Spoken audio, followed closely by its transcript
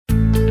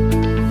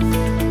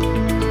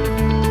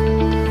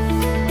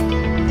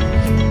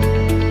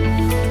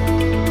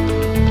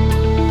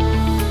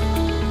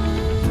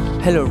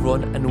Hello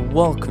everyone and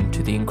welcome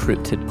to the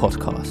Encrypted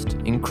podcast.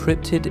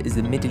 Encrypted is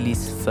the Middle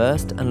East's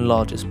first and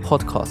largest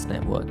podcast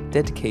network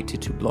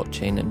dedicated to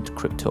blockchain and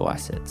crypto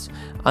assets.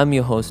 I'm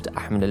your host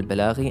Ahmed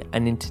Al-Balaghi,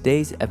 and in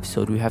today's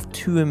episode we have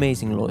two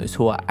amazing lawyers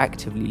who are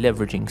actively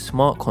leveraging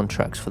smart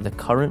contracts for the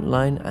current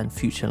line and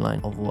future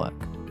line of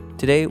work.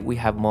 Today we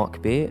have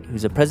Mark Beer,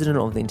 who's the president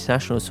of the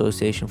International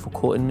Association for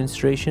Court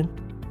Administration,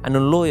 and a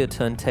lawyer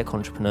turned tech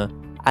entrepreneur,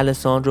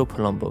 Alessandro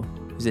Palumbo,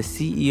 who's the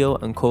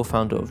CEO and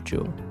co-founder of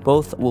Jure.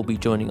 Both will be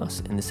joining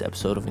us in this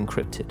episode of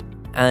Encrypted.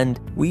 And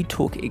we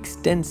talk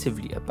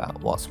extensively about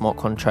what smart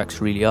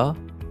contracts really are,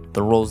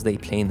 the roles they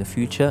play in the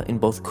future in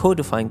both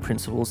codifying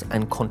principles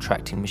and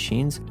contracting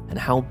machines, and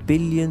how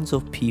billions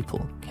of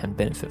people can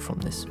benefit from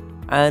this.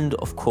 And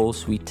of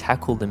course, we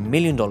tackle the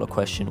million-dollar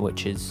question,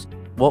 which is,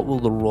 what will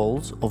the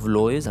roles of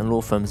lawyers and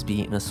law firms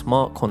be in a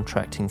smart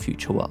contracting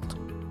future world?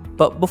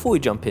 But before we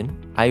jump in,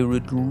 I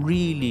would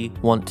really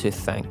want to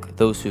thank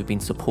those who've been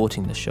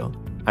supporting the show.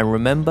 And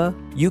remember,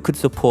 you could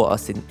support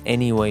us in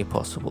any way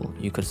possible.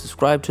 You could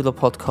subscribe to the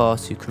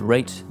podcast, you could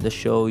rate the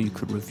show, you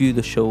could review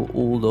the show.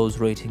 All those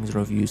ratings and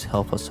reviews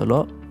help us a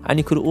lot. And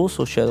you could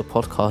also share the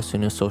podcast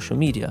on your social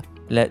media.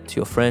 Let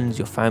your friends,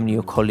 your family,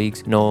 your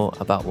colleagues know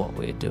about what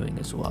we're doing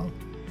as well.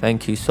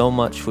 Thank you so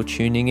much for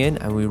tuning in,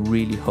 and we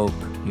really hope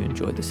you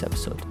enjoyed this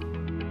episode.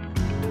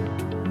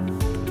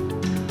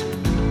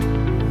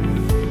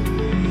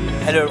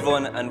 Hello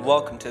everyone and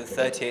welcome to the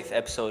 38th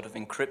episode of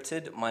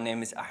Encrypted. My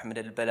name is Ahmed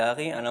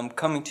Al-Balaghi and I'm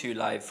coming to you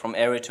live from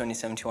Area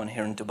 2071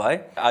 here in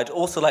Dubai. I'd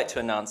also like to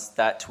announce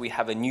that we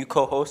have a new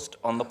co-host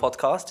on the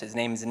podcast. His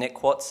name is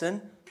Nick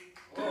Watson.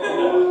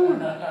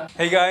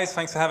 Hey guys,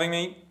 thanks for having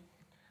me.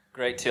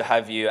 Great to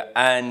have you.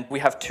 And we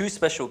have two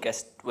special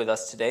guests with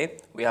us today.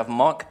 We have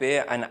Mark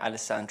Beer and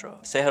Alessandro.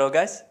 Say hello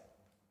guys.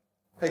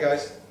 Hey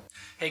guys.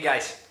 Hey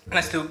guys,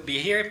 nice to be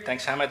here.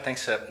 Thanks Ahmed,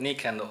 thanks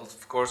Nick, and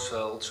of course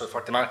also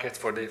for the market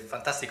for the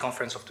fantastic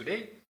conference of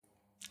today.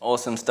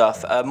 Awesome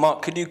stuff.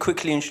 Mark, could you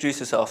quickly introduce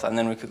yourself and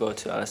then we could go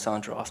to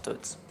Alessandro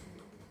afterwards?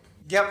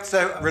 Yep,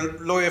 so I'm a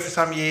lawyer for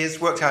some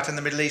years, worked out in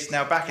the Middle East,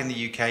 now back in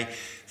the UK.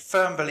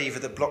 Firm believer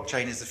that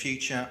blockchain is the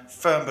future.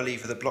 Firm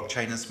believer that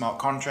blockchain and smart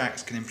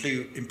contracts can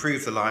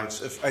improve the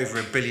lives of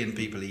over 1 billion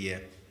people a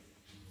year.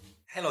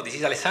 Hello, this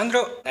is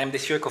Alessandro. I'm the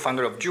CEO and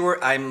co-founder of Jure.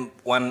 I'm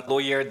one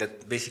lawyer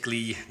that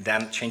basically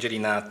then changed it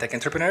in a tech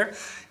entrepreneur.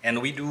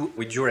 And we do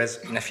with Jure, as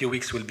in a few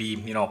weeks will be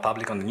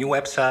public on the new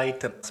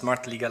website,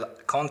 Smart Legal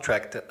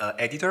Contract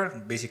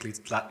Editor. Basically,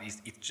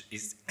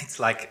 it's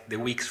like the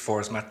Wix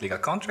for smart legal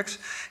contracts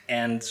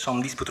and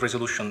some dispute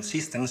resolution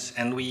systems.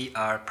 And we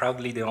are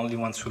proudly the only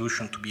one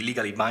solution to be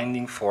legally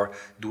binding for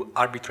do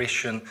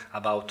arbitration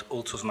about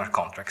also smart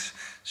contracts.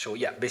 So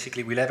yeah,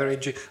 basically we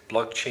leverage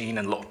blockchain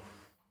and law.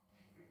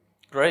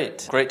 Great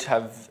to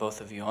have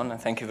both of you on,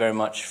 and thank you very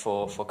much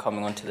for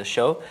coming onto the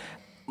show.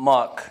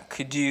 Mark,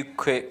 could you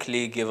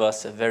quickly give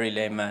us a very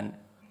layman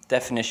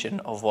definition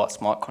of what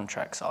smart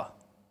contracts are?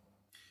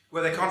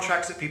 Well, they're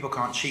contracts that people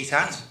can't cheat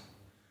at.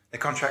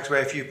 They're contracts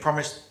where if you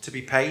promise to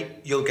be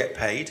paid, you'll get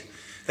paid.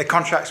 They're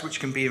contracts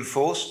which can be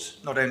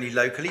enforced, not only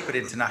locally, but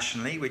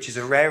internationally, which is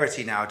a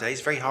rarity nowadays.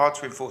 It's very hard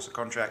to enforce a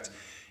contract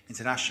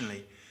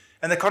internationally.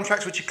 And they're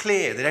contracts which are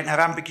clear. They don't have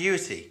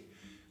ambiguity.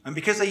 And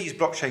because they use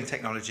blockchain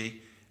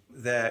technology,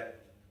 they're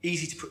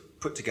easy to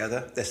put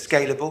together, they're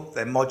scalable,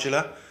 they're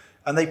modular,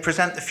 and they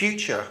present the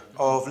future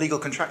of legal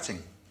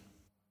contracting.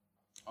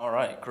 All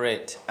right,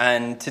 great.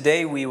 And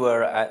today we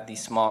were at the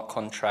Smart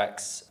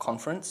Contracts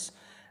conference.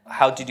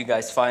 How did you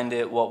guys find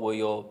it? What were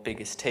your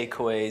biggest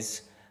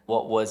takeaways?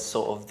 What was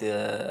sort of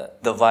the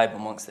vibe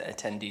amongst the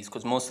attendees?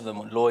 Because most of them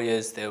were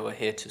lawyers. They were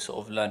here to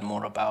sort of learn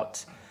more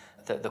about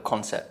the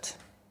concept.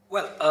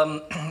 Well,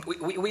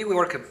 we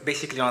work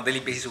basically on a daily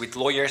basis with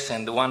lawyers,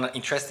 and the one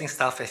interesting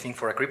stuff I think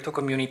for a crypto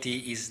community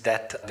is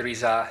that there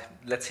is a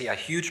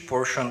huge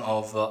portion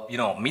of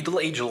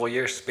middle-aged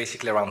lawyers,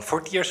 basically around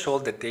 40 years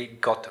old, that they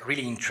got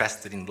really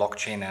interested in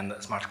blockchain and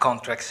smart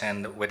contracts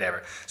and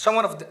whatever.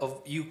 Someone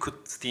of you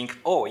could think,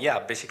 oh yeah,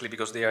 basically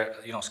because they are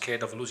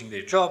scared of losing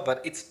their job,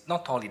 but it's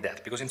not only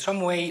that, because in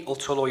some way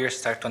also lawyers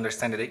start to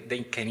understand that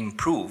they can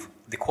improve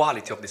the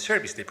quality of the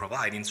service they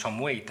provide in some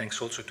way,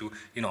 thanks also to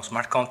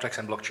smart contracts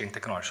and blockchain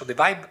technology. So the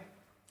vibe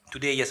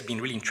today has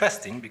been really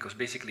interesting because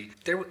basically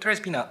there has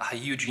been a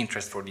huge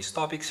interest for these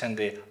topics, and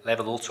the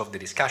level also of the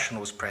discussion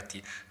was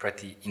pretty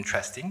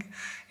interesting.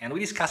 And we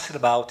discussed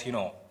about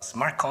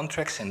smart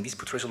contracts and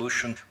dispute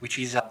resolution, which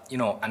is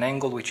an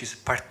angle which is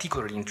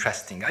particularly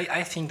interesting.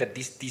 I think that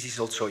this is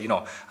also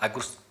a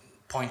good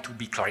point to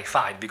be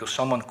clarified, because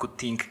someone could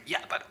think,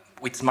 yeah, but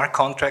with smart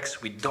contracts,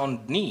 we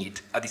don't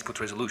need a dispute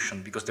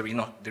resolution because there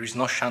is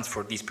no chance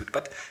for dispute.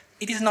 But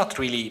it is not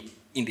really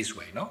in this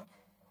way, no?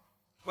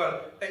 Well,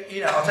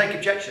 I'll take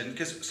objection,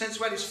 because since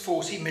when is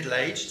 40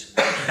 middle-aged?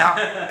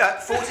 Now,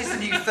 40 is the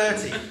new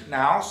 30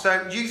 now,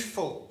 so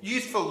youthful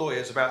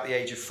lawyers about the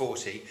age of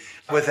 40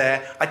 were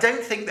there. I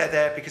don't think they're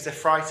there because they're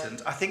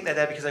frightened. I think they're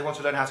there because they want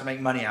to learn how to make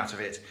money out of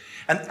it.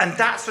 And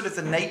that's sort of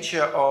the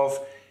nature of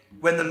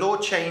when the law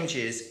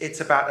changes,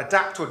 it's about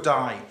adapt or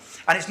die.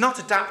 And it's not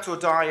adapt or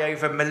die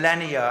over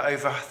millennia,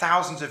 over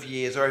thousands of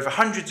years, or over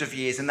hundreds of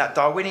years in that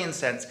Darwinian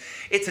sense.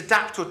 It's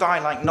adapt or die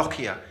like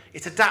Nokia.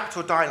 It's adapt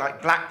or die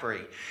like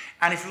BlackBerry.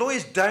 And if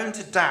lawyers don't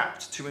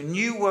adapt to a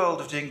new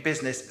world of doing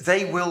business,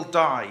 they will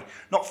die.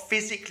 Not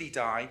physically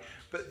die,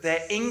 but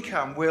their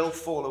income will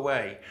fall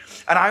away.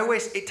 And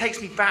it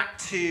takes me back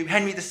to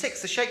Henry VI,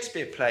 the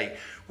Shakespeare play,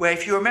 where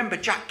if you remember,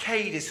 Jack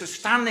Cade is sort of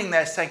standing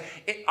there saying,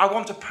 I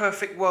want a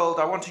perfect world,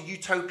 I want a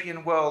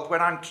utopian world.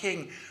 When I'm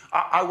king,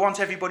 I want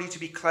everybody to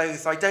be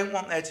clothed, I don't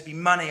want there to be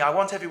money, I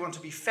want everyone to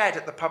be fed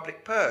at the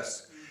public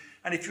purse.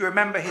 And if you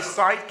remember, his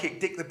sidekick,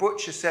 Dick the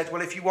Butcher, said,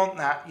 well, if you want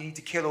that, you need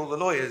to kill all the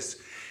lawyers.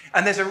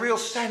 And there's a real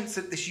sense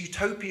that this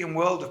utopian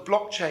world of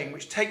blockchain,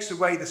 which takes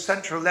away the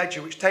central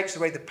ledger, which takes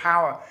away the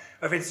power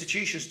of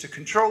institutions to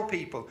control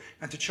people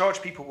and to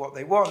charge people what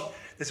they want,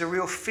 there's a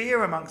real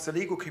fear amongst the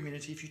legal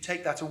community. If you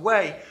take that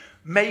away,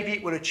 maybe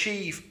it will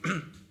achieve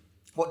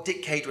what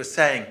Dick Cade was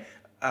saying,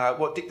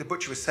 what Dick the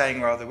Butcher was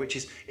saying, rather, which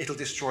is it'll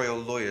destroy all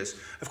lawyers.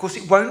 Of course,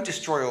 it won't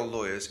destroy all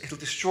lawyers. It'll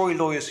destroy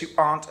lawyers who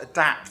aren't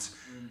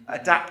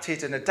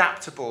adapted and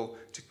adaptable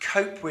to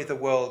cope with a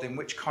world in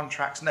which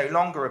contracts no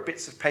longer are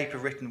bits of paper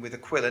written with a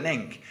quill and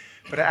ink,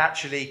 but are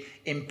actually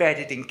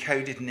embedded,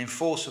 encoded, and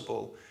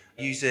enforceable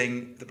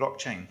using the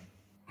blockchain.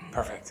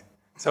 Perfect.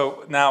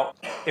 So now,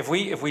 if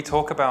we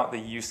talk about the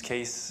use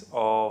case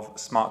of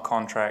smart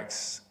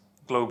contracts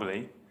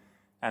globally,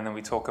 and then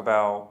we talk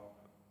about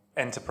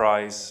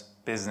enterprise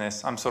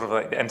business, I'm sort of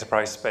like the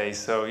enterprise space,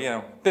 so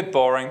a bit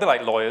boring, a bit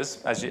like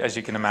lawyers, as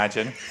you can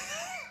imagine.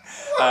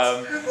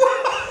 Where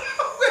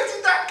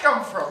did that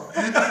come from?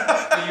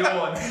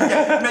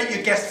 Yeah, make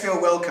your guest feel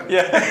welcome.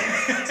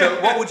 Yeah.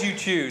 So what would you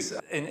choose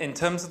in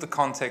terms of the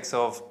context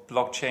of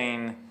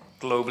blockchain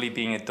globally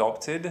being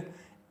adopted?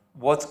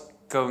 What's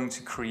going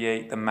to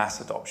create the mass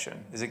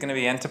adoption? Is it going to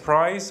be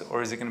enterprise,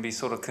 or is it going to be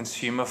sort of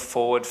consumer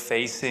forward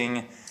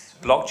facing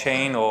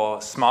blockchain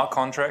or smart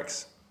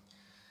contracts?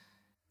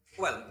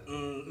 Well,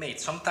 mate,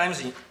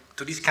 sometimes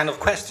to these kind of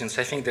questions,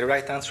 I think the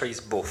right answer is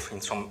both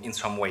in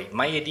some way.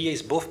 My idea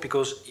is both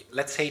because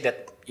let's say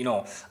that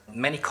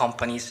many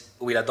companies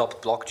will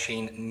adopt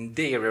blockchain in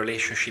their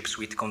relationships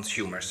with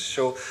consumers.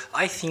 So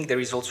I think there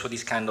is also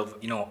this kind of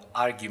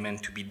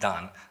argument to be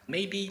done.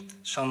 Maybe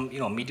some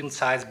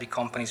medium-sized big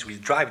companies will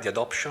drive the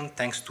adoption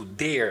thanks to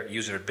their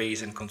user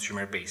base and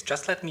consumer base.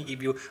 Just let me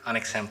give you an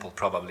example.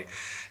 Probably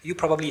you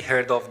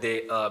heard of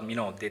the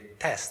the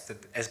test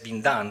that has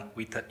been done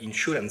with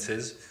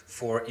insurances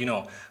for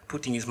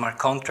putting in smart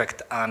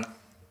contract and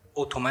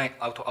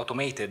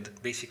automated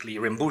basically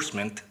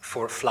reimbursement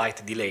for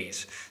flight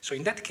delays. So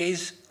in that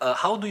case,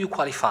 how do you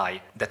qualify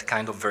that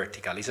kind of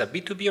vertical? Is it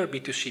B2B or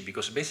B2C?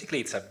 Because basically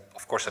it's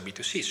of course a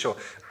B2C. So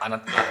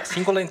a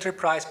single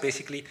enterprise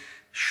basically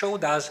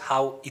showed us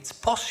how it's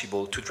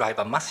possible to drive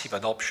a massive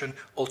adoption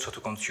also to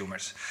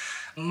consumers.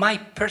 My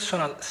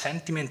personal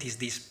sentiment is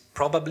this: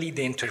 probably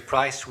the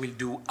enterprise will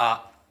do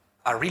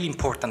a really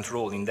important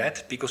role in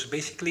that, because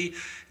basically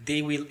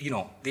they will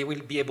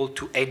be able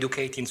to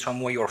educate in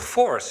some way or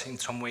force in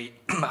some way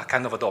a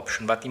kind of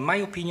adoption. But in my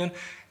opinion,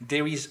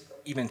 there is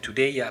even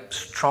today a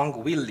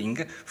strong willing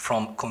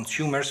from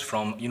consumers,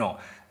 from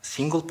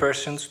single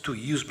persons to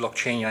use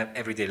blockchain in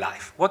everyday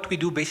life. What we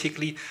do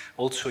basically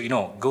also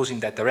goes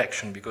in that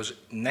direction, because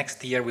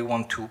next year we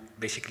want to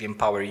basically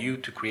empower you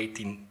to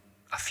create in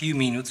a few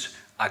minutes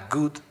a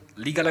good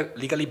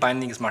legally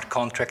binding smart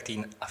contract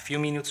in a few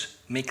minutes,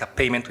 make a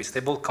payment with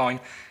stablecoin,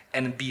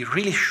 and be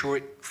really sure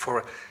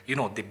for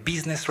the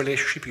business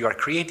relationship you are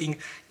creating,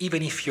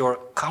 even if your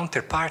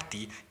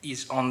counterparty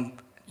is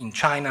in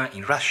China,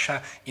 in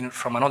Russia,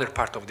 from another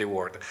part of the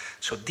world.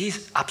 So this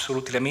is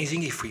absolutely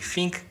amazing. If we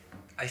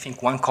I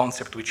think one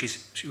concept which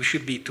we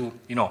should be to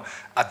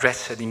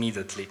address it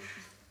immediately.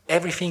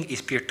 Everything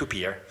is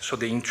peer-to-peer. So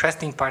the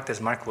interesting part,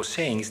 as Mark was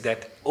saying, is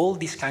that all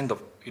this kind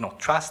of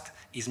trust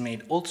is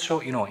made also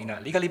in a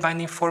legally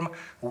binding form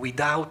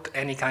without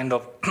any kind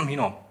of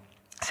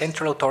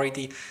central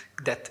authority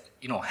that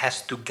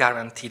has to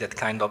guarantee that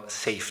kind of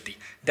safety.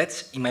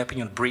 That's, in my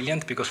opinion,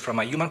 brilliant, because from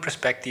a human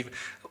perspective,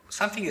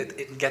 something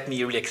that get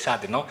me really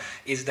excited,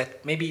 is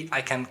that maybe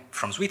I can,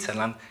 from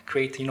Switzerland,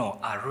 create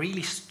a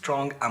really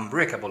strong,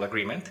 unbreakable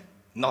agreement,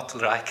 not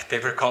like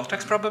paper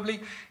contracts probably,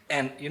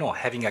 and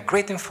having a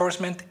great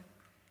enforcement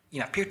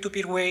in a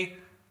peer-to-peer way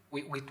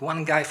with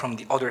one guy from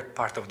the other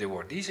part of the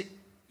world.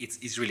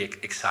 It's really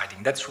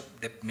exciting. That's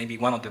maybe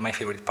one of my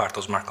favorite parts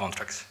of smart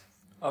contracts.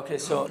 Okay,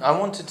 so I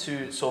wanted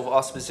to sort of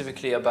ask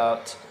specifically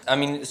about,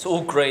 it's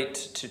all great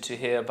to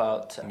hear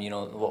about,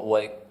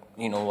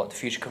 what the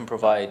future can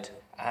provide.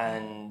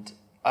 And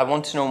I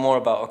want to know more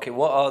about,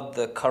 what are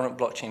the current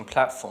blockchain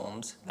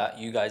platforms that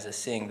you guys are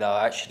seeing that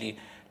are actually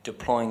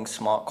deploying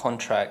smart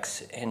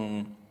contracts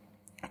in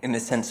a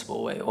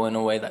sensible way, or in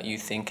a way that you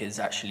think is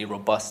actually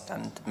robust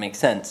and makes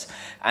sense?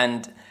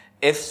 And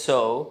if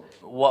so,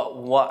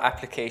 what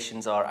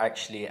applications are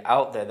actually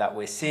out there that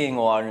we're seeing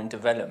or are in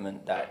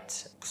development, that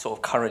sort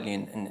of currently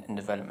in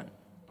development?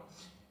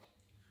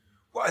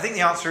 Well, I think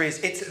the answer is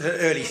it's at an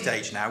early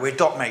stage now. We're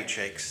dot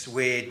matrix,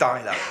 we're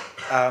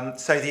dial-up.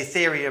 So the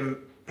Ethereum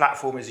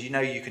platform, as you know,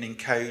 you can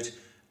encode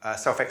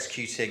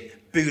self-executing,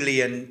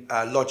 Boolean,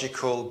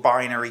 logical,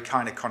 binary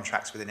kind of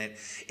contracts within it.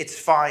 It's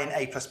fine,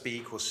 A plus B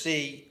equals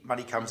C,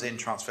 money comes in,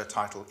 transfer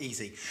title,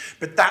 easy.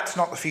 But that's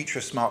not the future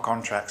of smart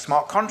contracts.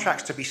 Smart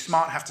contracts, to be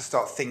smart, have to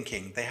start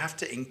thinking. They have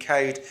to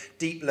encode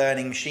deep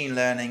learning, machine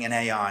learning, and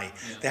AI. Yeah.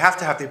 They have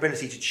to have the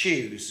ability to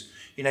choose.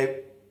 You know,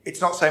 it's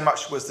not so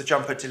much was the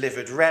jumper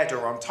delivered red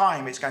or on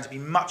time, it's going to be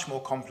much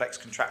more complex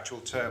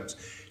contractual terms.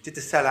 Did the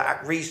seller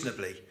act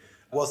reasonably?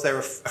 Was there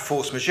a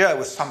force majeure?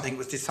 Did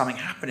something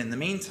happen in the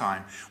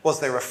meantime? Was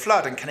there a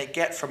flood? And can it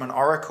get from an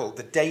oracle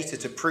the data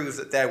to prove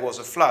that there was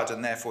a flood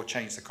and therefore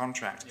change the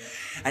contract?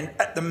 Yeah.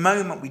 And at the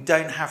moment, we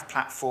don't have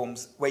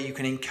platforms where you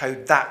can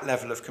encode that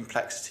level of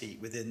complexity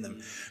within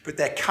them. But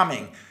they're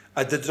coming.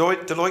 The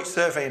Deloitte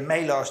survey in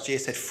May last year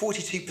said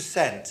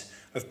 42%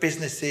 of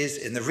businesses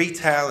in the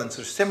retail and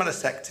sort of similar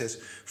sectors,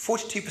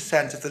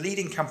 42% of the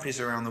leading companies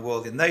around the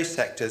world in those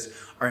sectors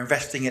are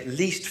investing at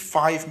least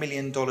 $5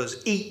 million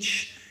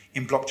each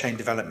in blockchain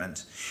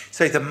development.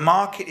 So the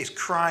market is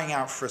crying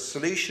out for a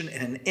solution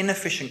in an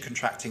inefficient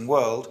contracting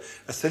world,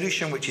 a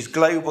solution which is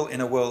global in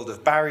a world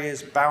of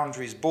barriers,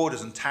 boundaries,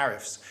 borders, and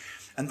tariffs.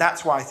 And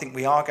that's why I think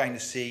we are going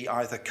to see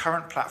either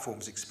current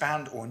platforms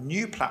expand or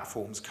new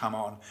platforms come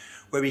on,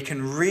 where we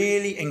can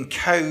really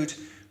encode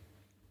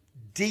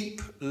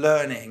deep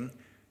learning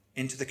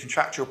into the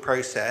contractual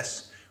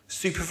process,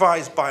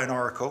 supervised by an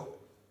oracle,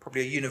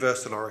 probably a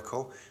universal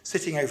oracle,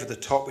 sitting over the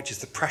top, which is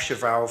the pressure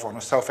valve on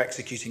a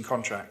self-executing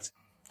contract.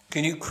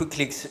 Can you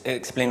quickly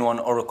explain what an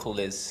oracle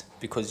is?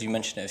 Because you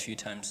mentioned it a few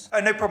times.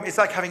 No problem. It's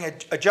like having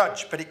a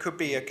judge, but it could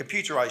be a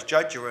computerized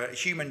judge or a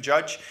human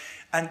judge.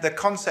 And the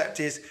concept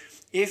is,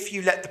 if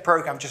you let the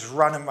program just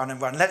run and run and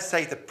run, let's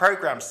say the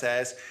program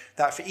says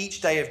that for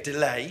each day of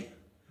delay,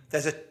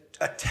 there's a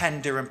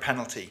 10 dirham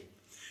penalty.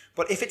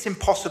 But if it's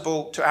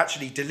impossible to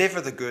actually deliver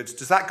the goods,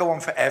 does that go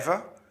on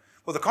forever?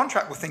 Well, the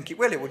contract will think it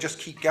will just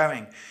keep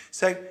going.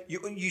 So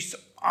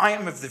I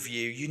am of the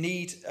view you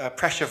need a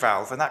pressure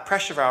valve, and that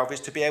pressure valve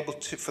is to be able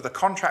to, for the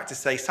contract to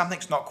say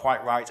something's not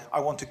quite right, I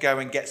want to go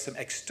and get some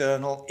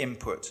external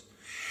input.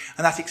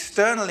 And that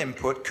external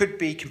input could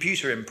be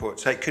computer input,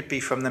 so it could be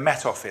from the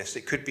Met Office,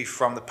 it could be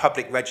from the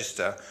public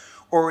register,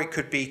 or it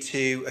could be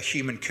to a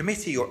human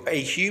committee or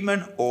a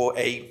human or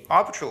a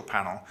arbitral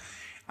panel.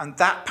 And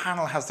that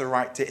panel has the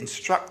right to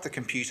instruct the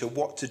computer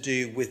what to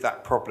do with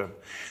that problem.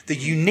 The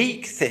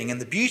unique thing and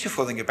the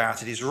beautiful thing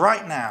about it is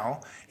right now,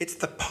 it's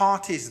the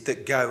parties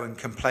that go and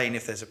complain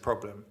if there's a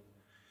problem.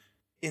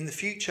 In the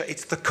future,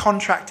 it's the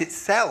contract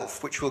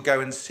itself which will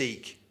go and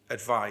seek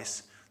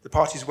advice. The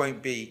parties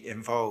won't be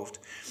involved.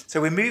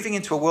 So we're moving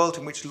into a world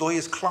in which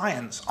lawyers'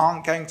 clients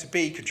aren't going to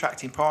be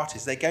contracting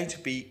parties. They're going to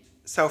be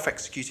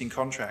self-executing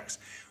contracts.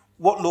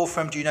 What law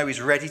firm do you know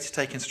is ready to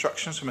take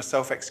instructions from a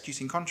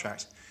self-executing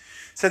contract?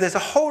 So there's a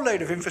whole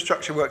load of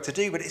infrastructure work to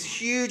do, but it's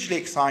hugely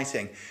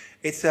exciting.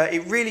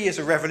 It really is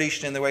a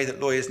revolution in the way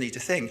that lawyers need to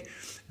think.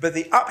 But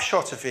the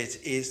upshot of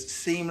it is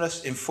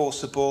seamless,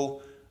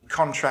 enforceable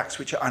contracts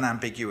which are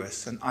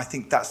unambiguous. And I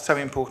think that's so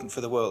important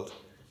for the world.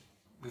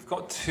 We've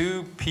got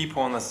two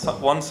people on the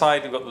one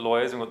side. We've got the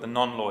lawyers and we've got the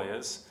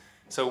non-lawyers.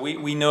 So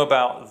we know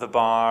about the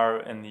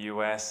bar in the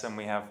US,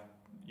 and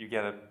you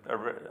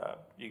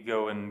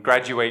go and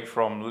graduate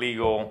from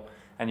legal,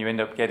 and you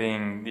end up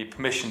getting the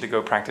permission to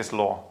go practice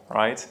law,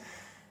 right?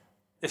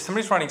 If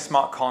somebody's writing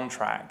smart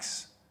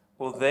contracts,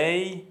 will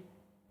they,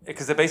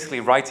 because they're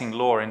basically writing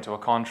law into a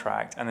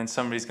contract, and then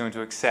somebody's going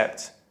to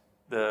accept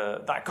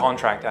that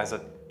contract as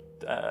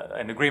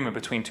an agreement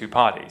between two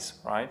parties,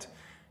 right?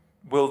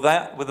 Will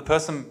the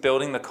person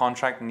building the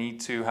contract need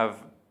to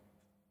have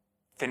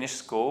finished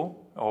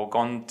school or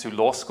gone to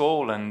law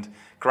school and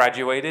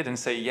graduated and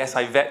say, yes,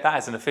 I vet that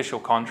as an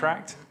official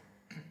contract?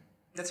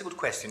 That's a good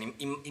question.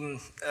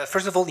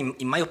 First of all,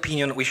 in my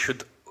opinion, we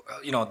should,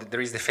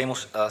 there is the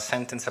famous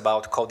sentence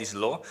about code is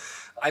law.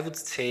 I would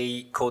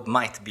say code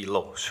might be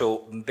law.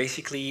 So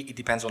basically, it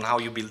depends on how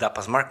you build up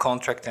a smart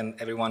contract, and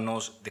everyone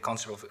knows the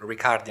concept of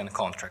Ricardian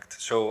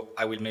contract. So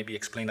I will maybe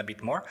explain a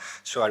bit more.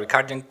 So a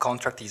Ricardian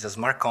contract is a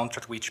smart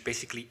contract which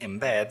basically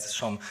embeds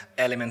some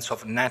elements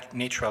of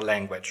natural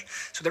language.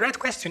 So the right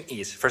question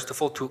is, first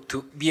of all,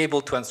 to be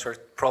able to answer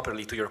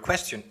properly to your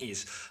question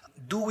is,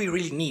 do we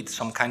really need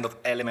some kind of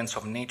elements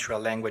of natural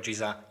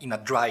languages in a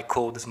dry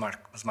code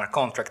smart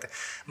contract?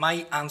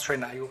 My answer,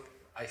 and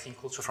I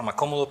think also from a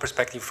common law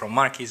perspective from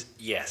Mark, is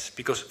yes.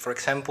 Because, for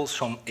example,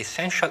 some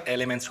essential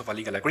elements of a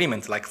legal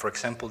agreement, like, for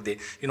example, the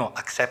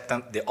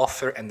acceptance, the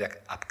offer and the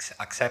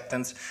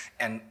acceptance,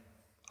 and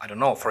I don't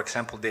know, for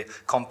example, the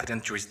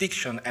competent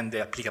jurisdiction and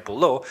the applicable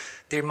law,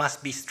 they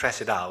must be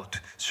stressed out.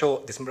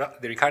 So the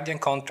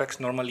Ricardian contracts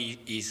normally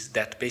is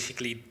that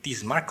basically this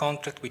smart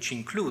contract which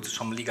includes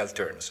some legal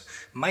terms.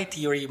 My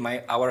theory,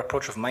 our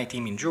approach of my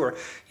team in Jure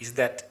is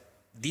that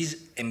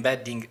this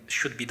embedding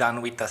should be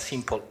done with a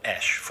simple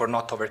hash for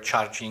not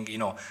overcharging,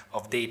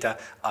 of data,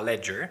 a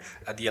ledger,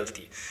 a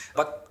DLT.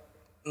 But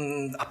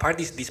apart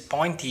this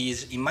point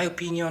is, in my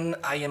opinion,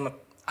 I am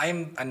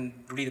I'm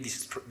really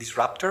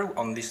disruptor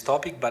on this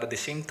topic, but at the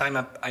same time,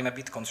 I'm a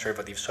bit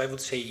conservative. So I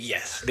would say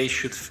yes, they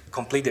should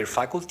complete their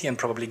faculty and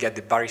probably get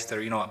the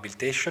barrister,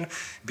 habilitation,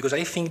 because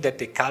I think that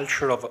the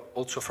culture of,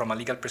 also from a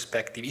legal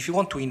perspective, if you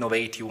want to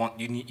innovate,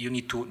 you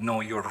need to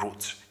know your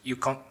roots. You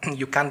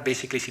can't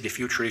basically see the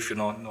future if you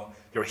don't know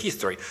your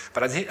history.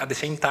 But at the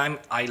same time,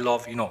 I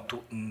love,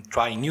 to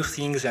try new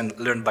things and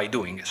learn by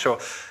doing. So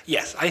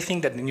yes, I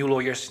think that the new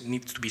lawyers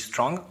need to be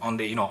strong on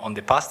the, on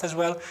the past as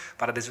well,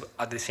 but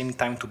at the same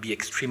time to be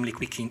extremely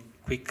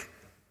quick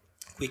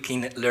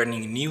in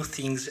learning new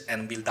things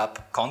and build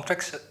up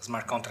contracts,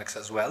 smart contracts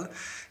as well.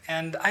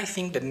 And I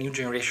think that new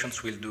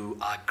generations will do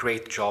a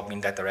great job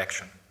in that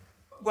direction.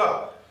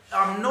 Well,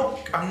 I'm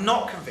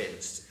not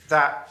convinced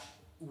that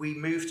we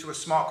move to a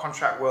smart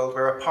contract world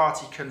where a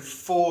party can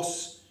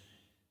force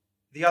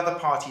the other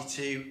party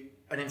to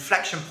an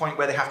inflection point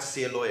where they have to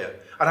see a lawyer.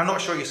 And I'm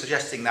not sure you're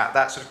suggesting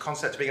that sort of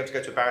concept of being able to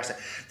go to a barrister.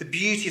 The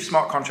beauty of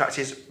smart contracts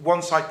is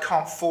one side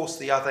can't force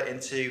the other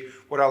into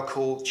what I'll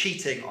call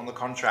cheating on the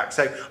contract.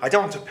 So I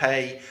don't want to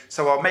pay,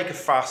 so I'll make a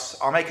fuss,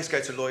 I'll make us go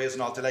to lawyers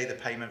and I'll delay the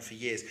payment for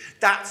years.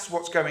 That's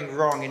what's going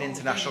wrong in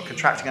international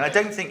contracting. And I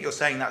don't think you're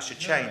saying that should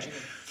change.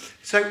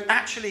 So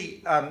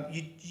actually,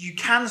 you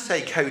can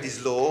say code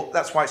is law.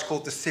 That's why it's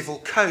called the civil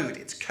code.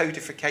 It's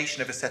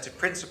codification of a set of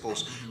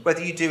principles.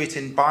 Whether you do it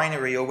in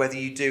binary or whether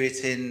you do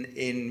it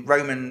in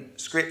Roman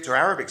script or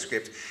Arabic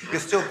script, you're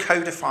still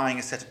codifying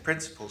a set of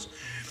principles.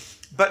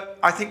 But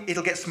I think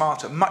it'll get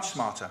smarter, much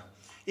smarter.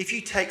 If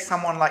you take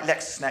someone like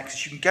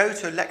LexisNexis, you can go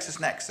to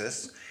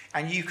LexisNexis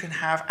and you can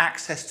have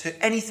access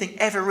to anything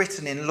ever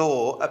written in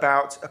law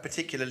about a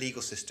particular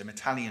legal system,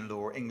 Italian law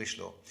or English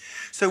law.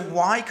 So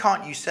why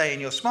can't you say in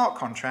your smart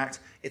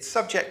contract, it's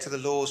subject to the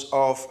laws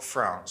of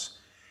France?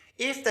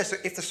 If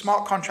the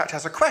smart contract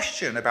has a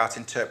question about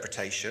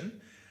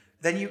interpretation,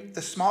 then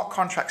the smart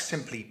contract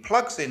simply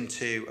plugs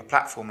into a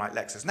platform like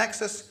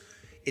LexisNexis,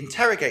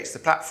 interrogates the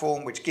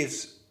platform, which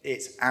gives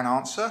it an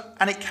answer,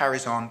 and it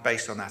carries on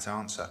based on that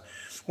answer.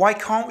 Why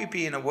can't we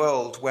be in a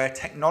world where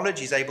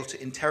technology is able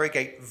to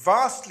interrogate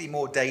vastly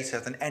more data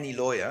than any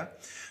lawyer,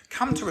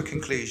 come to a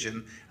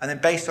conclusion, and then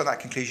based on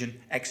that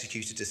conclusion,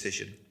 execute a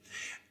decision?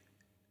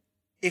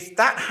 If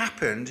that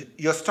happened,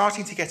 you're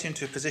starting to get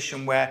into a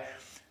position where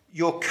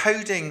you're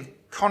coding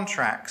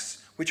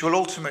contracts which will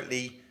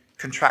ultimately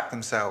contract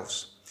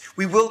themselves.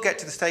 We will get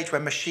to the stage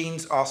where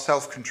machines are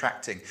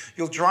self-contracting.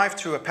 You'll drive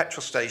to a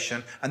petrol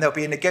station and there'll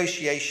be a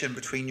negotiation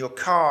between your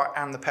car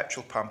and the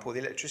petrol pump or the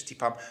electricity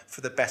pump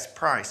for the best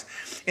price.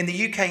 In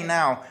the UK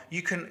now,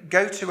 you can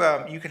go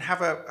to you can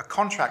have a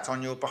contract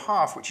on your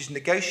behalf which is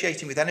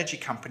negotiating with energy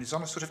companies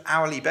on a sort of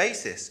hourly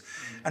basis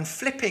and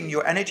flipping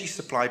your energy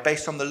supply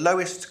based on the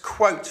lowest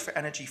quote for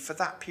energy for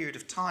that period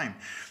of time.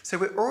 So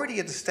we're already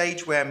at the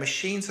stage where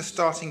machines are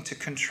starting to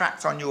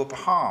contract on your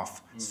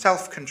behalf,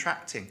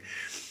 self-contracting.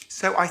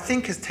 So I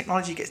think as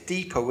technology gets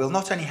deeper, we'll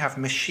not only have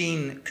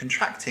machine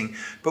contracting,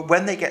 but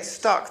when they get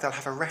stuck, they'll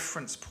have a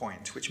reference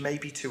point, which may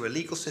be to a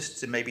legal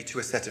system, maybe to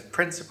a set of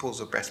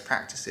principles or best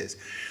practices.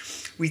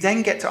 We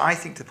then get to, I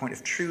think, the point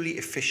of truly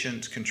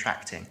efficient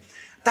contracting.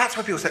 That's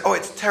why people say, oh,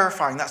 it's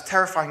terrifying, that's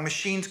terrifying,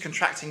 machines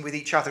contracting with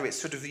each other. It's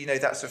sort of,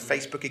 that sort of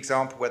Facebook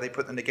example where they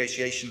put the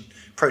negotiation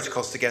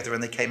protocols together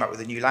and they came up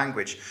with a new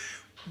language.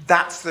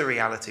 That's the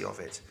reality of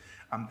it.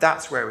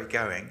 That's where we're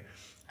going.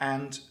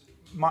 And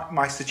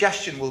my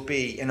suggestion will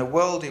be, in a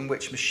world in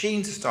which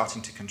machines are starting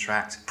to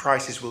contract,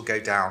 prices will go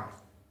down.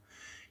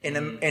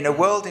 In a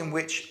world in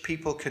which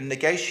people can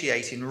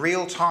negotiate in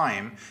real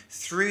time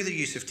through the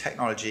use of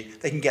technology,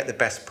 they can get the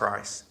best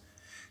price.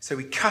 So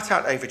we cut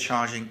out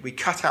overcharging, we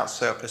cut out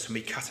surplus, and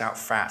we cut out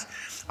fat.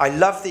 I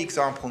love the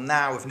example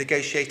now of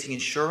negotiating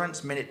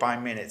insurance minute by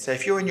minute. So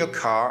if you're in your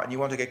car and you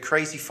want to go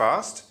crazy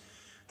fast,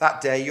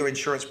 that day your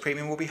insurance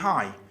premium will be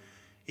high.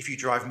 If you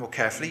drive more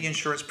carefully, your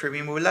insurance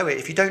premium will lower.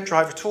 If you don't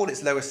drive at all,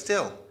 it's lower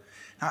still.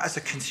 Now, as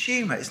a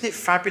consumer, isn't it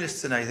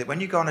fabulous to know that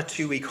when you go on a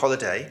 2-week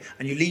holiday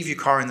and you leave your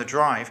car in the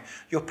drive,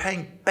 you're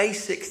paying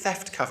basic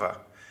theft cover.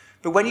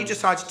 But when you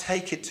decide to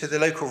take it to the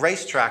local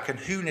racetrack and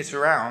hoon it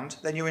around,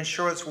 then your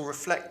insurance will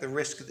reflect the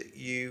risk that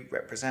you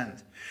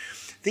represent.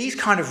 These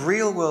kind of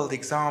real-world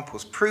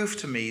examples prove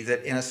to me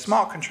that in a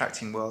smart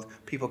contracting world,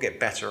 people get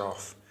better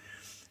off.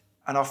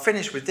 And I'll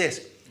finish with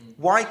this.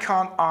 Why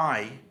can't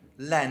I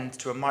lend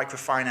to a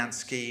microfinance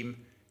scheme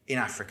in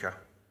Africa?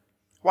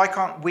 Why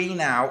can't we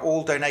now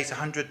all donate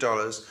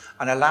 $100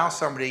 and allow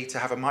somebody to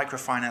have a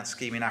microfinance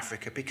scheme in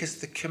Africa?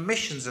 Because the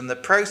commissions and the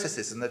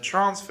processes and the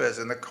transfers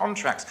and the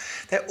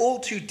contracts, they're all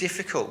too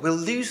difficult. We'll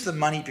lose the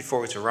money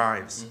before it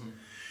arrives.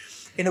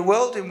 In a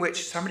world in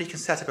which somebody can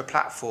set up a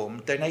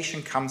platform,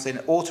 donation comes in,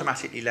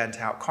 automatically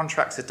lent out,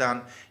 contracts are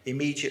done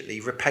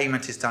immediately,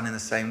 repayment is done in the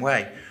same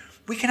way.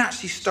 We can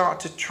actually start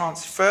to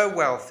transfer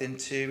wealth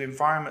into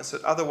environments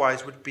that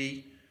otherwise would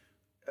be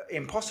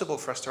impossible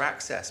for us to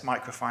access,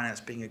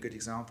 microfinance being a good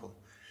example.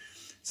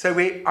 So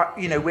we're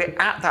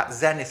at that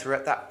zenith, we're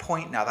at that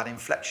point now, that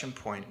inflection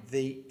point.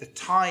 The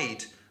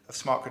tide of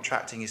smart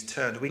contracting is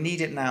turned. We need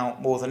it now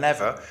more than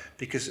ever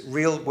because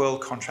real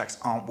world contracts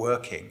aren't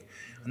working.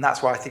 And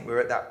that's why I think we're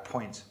at that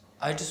point.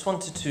 I just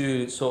wanted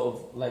to sort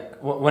of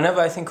like, whenever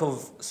I think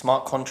of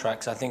smart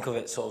contracts, I think of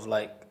it sort of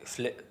like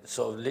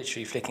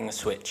literally flicking a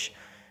switch.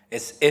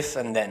 It's if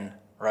and then,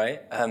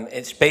 right?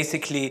 It's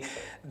basically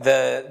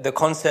the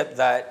concept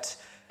that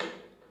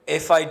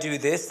if I do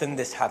this, then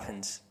this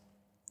happens.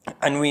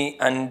 And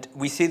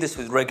we see this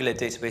with regular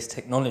database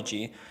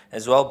technology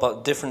as well, but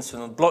the difference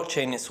from the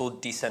blockchain is all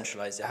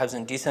decentralized. It has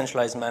a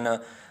decentralized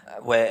manner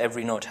where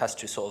every node has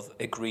to sort of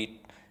agree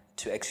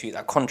to execute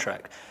that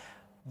contract.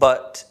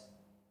 But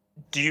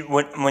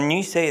when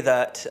you say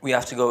that we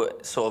have to go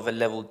sort of a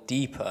level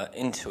deeper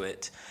into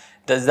it,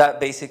 does that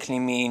basically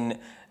mean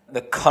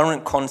the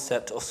current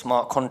concept of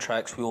smart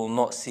contracts we will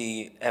not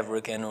see ever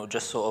again, or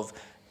just sort of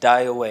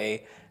die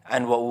away,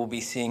 and what we'll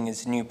be seeing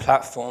is new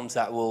platforms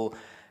that will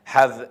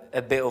have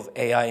a bit of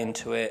AI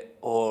into it,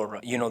 or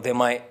they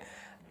might,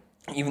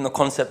 even the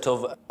concept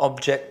of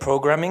object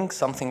programming,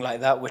 something like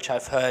that, which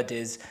I've heard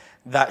is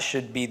that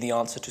should be the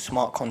answer to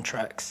smart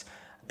contracts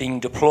being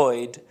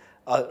deployed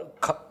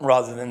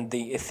rather than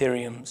the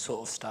Ethereum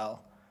sort of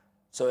style.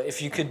 So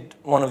if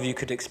one of you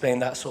could explain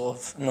that sort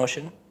of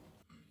notion.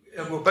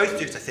 We'll both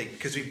do it, I think,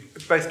 because we're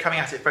both coming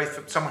at it, both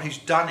from someone who's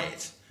done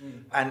it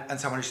and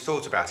someone who's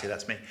thought about it.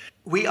 That's me.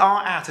 We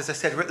are as I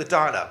said, we're at the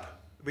dial-up.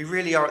 We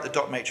really are at the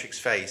dot matrix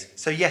phase.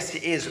 So yes,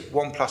 it is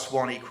 1 +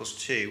 1 =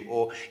 2,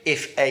 or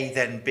if A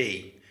then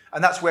B.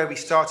 And that's where we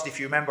started. If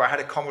you remember, I had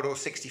a Commodore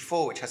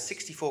 64, which has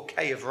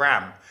 64K of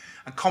RAM.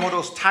 And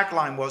Commodore's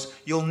tagline was,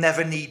 "You'll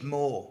never need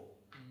more."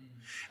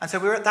 And so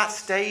we're at that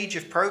stage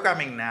of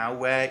programming now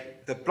where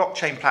the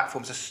blockchain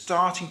platforms are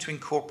starting to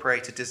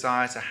incorporate a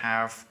desire to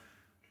have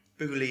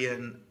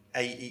Boolean,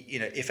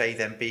 if A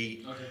then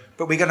B. Okay.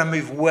 But we're going to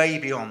move way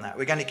beyond that.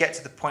 We're going to get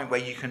to the point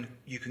where you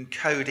can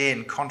code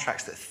in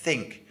contracts that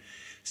think.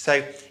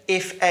 So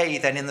if A,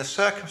 then in the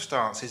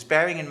circumstances,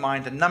 bearing in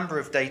mind a number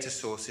of data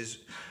sources,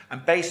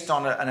 and based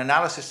on an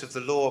analysis of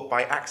the law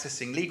by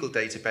accessing legal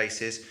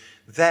databases,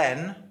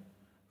 then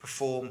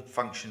perform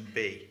function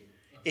B.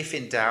 If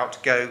in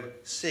doubt, go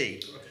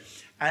C.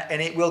 Okay.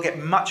 And it will get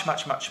much,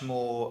 much, much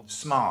more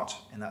smart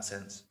in that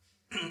sense.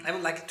 I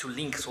would like to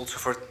link also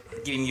for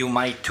giving you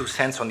my 2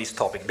 cents on this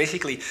topic.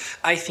 Basically,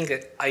 I think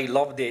that I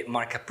love the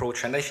Mark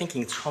approach, and I think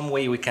in some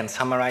way we can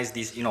summarize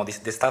this,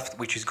 the stuff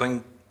which is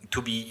going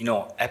to be,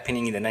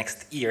 happening in the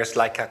next years,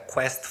 like a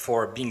quest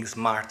for being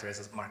smarter as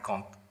a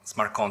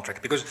smart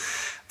contract. Because,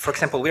 for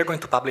example, we are going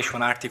to publish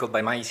one article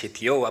by my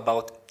CTO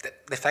about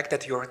the fact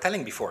that you were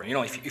telling before.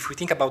 If we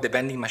think about the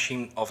vending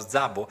machine of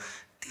Szabo,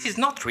 this is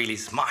not really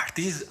smart.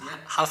 This is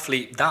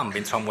halfly dumb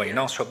in some way.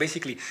 So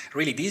basically,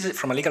 really, this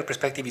from a legal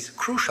perspective is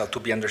crucial to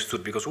be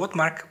understood, because what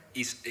Mark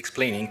is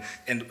explaining,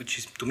 and which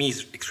is to me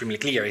is extremely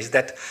clear, is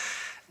that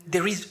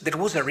there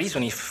was a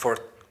reason if for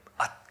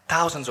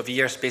thousands of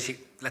years,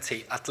 let's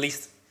say at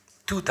least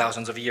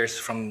 2,000 of years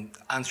from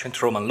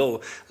ancient Roman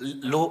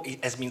law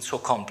has been so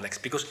complex,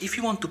 because if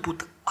you want to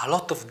put a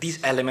lot of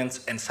these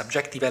elements and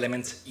subjective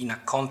elements in a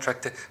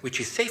contract which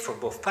is safe for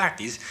both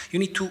parties, you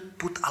need to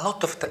put a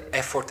lot of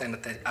effort and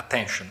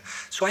attention.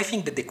 So I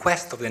think that the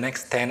quest of the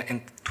next 10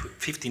 and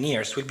 15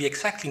 years will be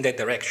exactly in that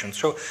direction.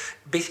 So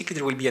basically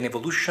there will be an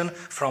evolution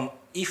from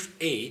if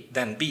A,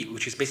 then B,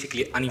 which is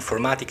basically an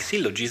informatic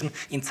syllogism,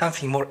 in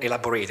something more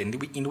elaborated,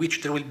 in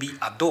which there will be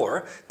a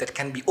door that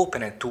can be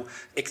opened to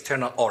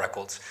external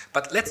oracles.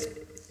 But let's,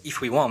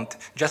 if we want,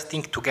 just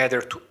think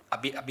together a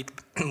bit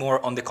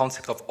more on the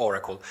concept of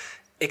oracle.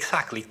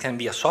 Exactly, it can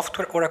be a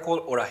software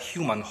oracle or a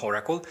human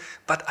oracle,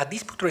 but a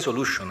dispute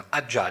resolution,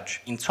 a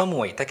judge, in some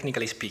way,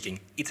 technically speaking,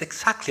 it's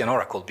exactly an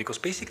oracle, because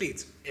basically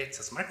it's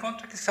a smart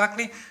contract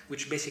exactly,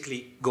 which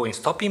basically go in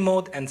stopping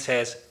mode and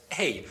says,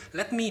 hey,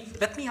 let me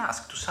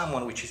ask to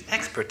someone which is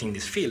expert in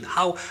this field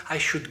how I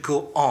should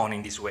go on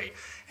in this way.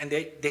 And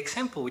the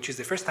example, which is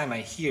the first time I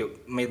hear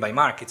made by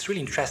Mark, it's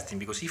really interesting,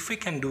 because if we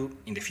can do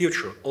in the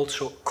future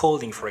also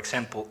calling, for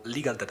example,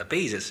 legal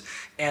databases,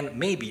 and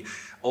maybe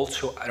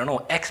also,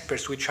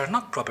 experts which are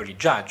not properly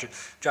judges,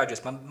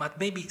 but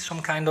maybe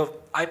some kind of,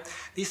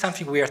 this is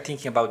something we are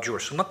thinking about,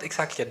 George. So not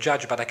exactly a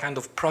judge, but a kind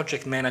of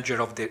project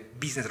manager of the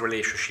business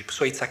relationship.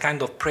 So it's a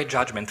kind of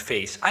pre-judgment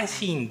phase. I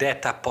see in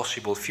that a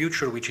possible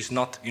future which is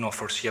not,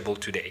 foreseeable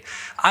today.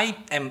 I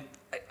am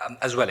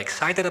as well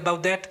excited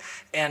about that,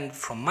 and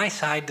from my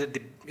side,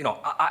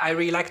 I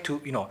really like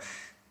to,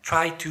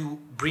 try to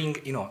bring,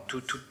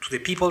 to the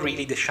people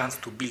really the chance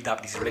to build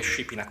up this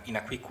relationship in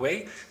a quick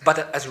way.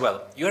 But as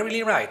well, you are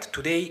really right.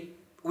 Today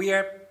we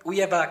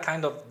have a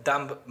kind of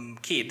dumb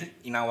kid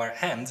in our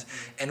hands,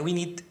 and we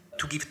need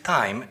to give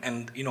time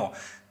and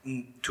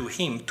to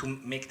him to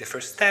make the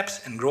first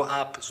steps and grow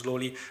up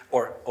slowly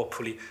or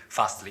hopefully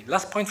fastly.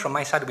 Last point from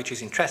my side, which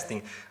is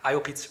interesting. I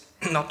hope it's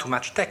not too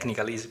much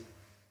technical. Is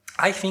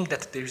I think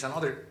that there is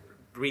another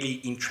really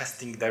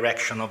interesting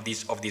direction of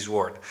this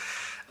world.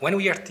 When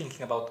we are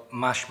thinking about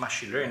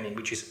machine learning,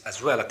 which is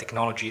as well a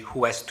technology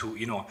who has to,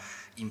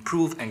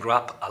 improve and grow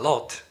up a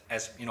lot,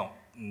 as,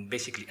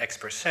 basically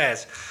expert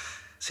says,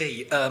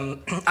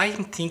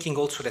 I'm thinking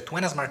also that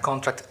when a smart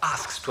contract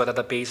asks to a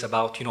database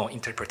about,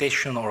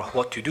 interpretation or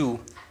what to do,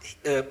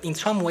 in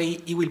some way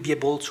it will be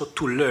able also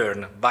to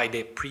learn by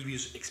the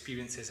previous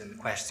experiences and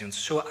questions.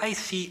 So I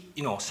see,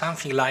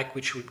 something like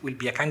which will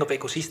be a kind of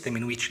ecosystem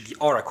in which the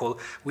Oracle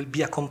will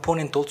be a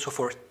component also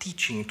for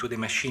teaching to the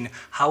machine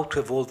how to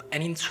evolve.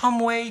 And in some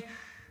way,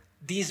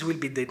 this will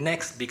be the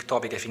next big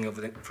topic, I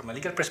think, from a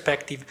legal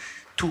perspective,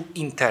 to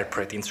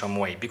interpret in some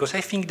way. Because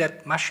I think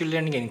that machine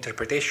learning and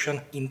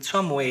interpretation, in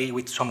some way,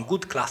 with some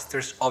good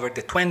clusters over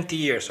the 20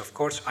 years, of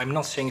course, I'm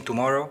not saying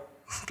tomorrow,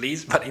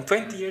 please, but in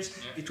 20 years,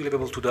 it will be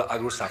able to do a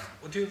good stuff.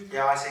 Would you?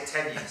 Yeah, I say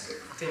 10 years.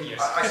 10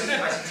 years. I see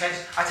 10.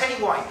 I tell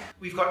you why.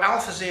 We've got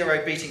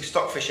AlphaZero beating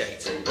Stockfish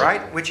 8,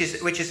 right? Which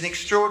is an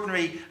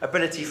extraordinary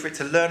ability for it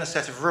to learn a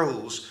set of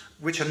rules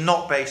which are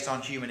not based on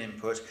human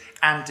input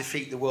and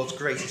defeat the world's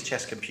greatest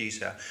chess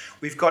computer.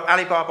 We've got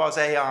Alibaba's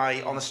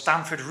AI on the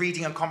Stanford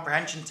Reading and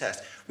Comprehension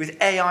Test,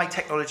 with AI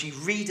technology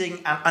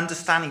reading and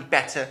understanding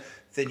better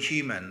than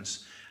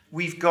humans.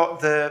 We've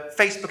got the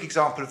Facebook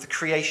example of the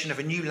creation of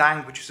a new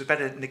language with a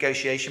better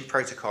negotiation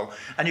protocol.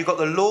 And you've got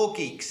the Law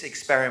Geeks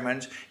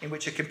experiment in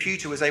which a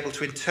computer was able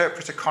to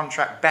interpret a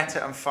contract better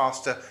and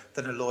faster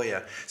than a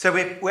lawyer. So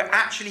we're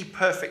actually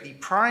perfectly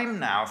primed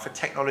now for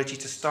technology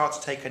to start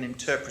to take an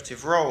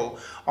interpretive role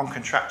on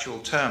contractual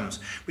terms,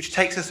 which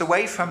takes us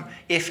away from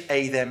if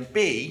A then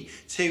B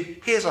to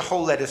here's a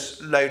whole load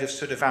of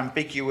sort of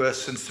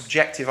ambiguous and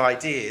subjective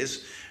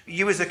ideas.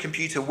 You as a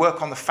computer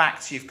work on the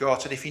facts you've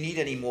got, and if you need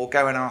any more,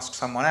 go and ask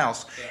someone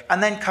else,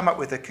 and then come up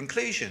with a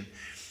conclusion.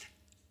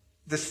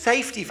 The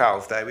safety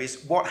valve, though,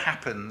 is what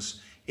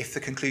happens if the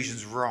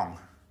conclusion's wrong.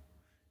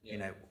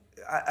 Yeah.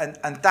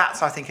 And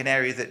that's, I think, an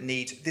area that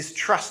this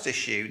trust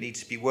issue needs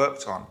to be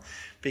worked on,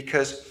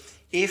 because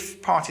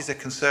if parties are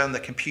concerned the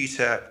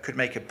computer could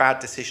make a bad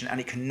decision and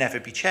it can never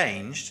be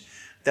changed,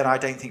 then I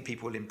don't think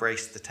people will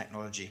embrace the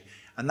technology.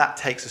 And that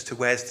takes us to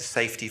where's the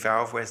safety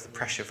valve, where's the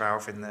pressure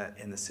valve in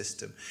the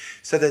system.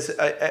 So there's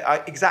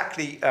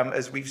exactly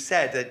as we've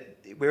said, that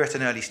we're at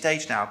an early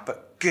stage now,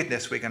 but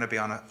goodness, we're going to be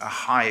on a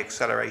high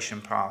acceleration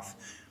path.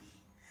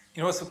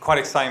 You know what's quite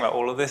exciting about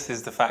all of this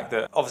is the fact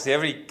that obviously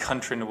every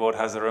country in the world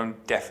has their own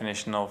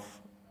definition of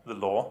the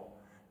law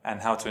and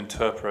how to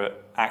interpret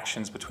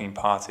actions between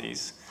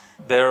parties.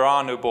 There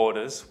are no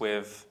borders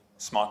with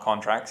smart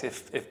contracts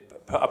if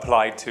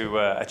applied to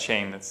a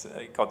chain that's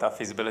got that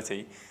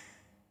feasibility.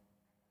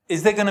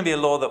 Is there going to be a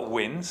law that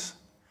wins?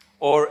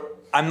 Or,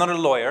 I'm not a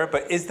lawyer,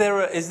 but is there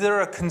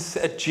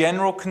a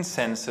general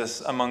consensus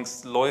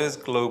amongst lawyers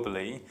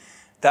globally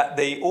that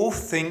they all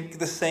think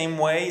the same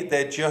way,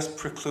 they're just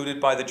precluded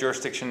by the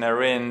jurisdiction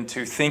they're in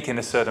to think in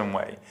a certain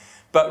way?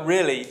 But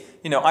really,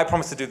 I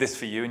promise to do this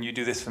for you and you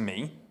do this for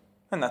me,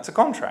 and that's a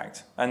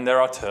contract. And there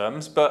are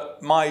terms,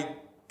 but my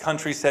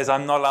country says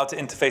I'm not allowed to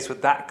interface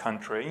with that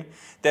country,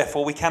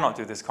 therefore we cannot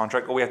do this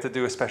contract, or we have to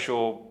do a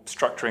special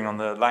structuring on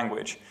the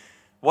language.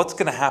 What's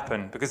going to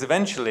happen? Because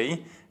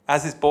eventually,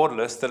 as it's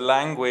borderless, the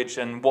language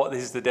and what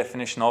is the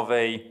definition of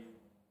a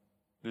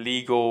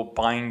legal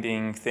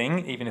binding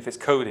thing, even if it's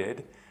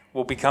coded,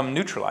 will become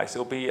neutralized.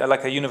 It'll be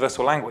like a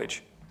universal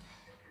language.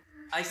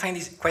 I find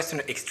this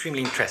question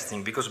extremely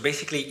interesting because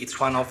basically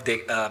it's one of the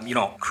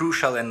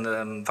crucial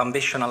and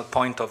foundational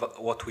point of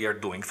what we are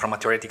doing from a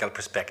theoretical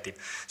perspective.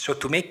 So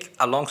to make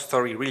a long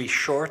story really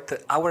short,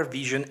 our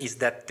vision is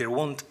that there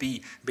won't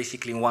be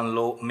basically one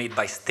law made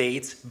by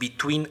states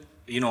between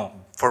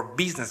for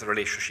business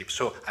relationships.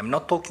 So I'm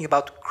not talking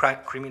about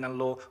criminal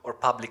law or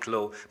public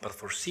law, but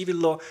for civil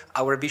law,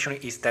 our vision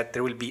is that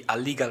there will be a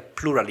legal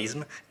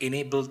pluralism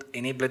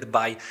enabled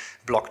by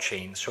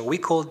blockchain. So we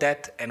call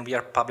that, and we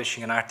are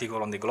publishing an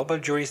article on the Global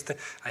Jurist,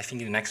 I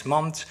think in the next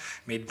month,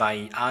 made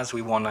by us.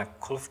 We won a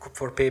call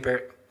for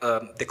paper.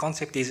 The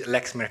concept is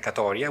Lex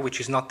Mercatoria, which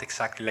is not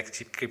exactly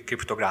Lex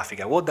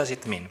Cryptographica. What does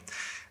it mean?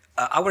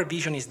 Our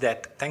vision is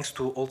that thanks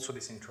to also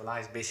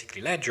decentralized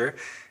basically ledger,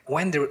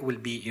 when there will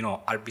be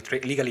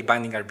legally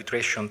binding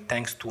arbitration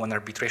thanks to an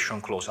arbitration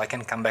clause, I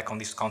can come back on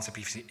this concept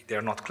if they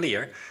are not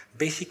clear,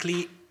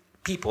 basically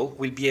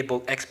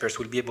experts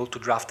will be able to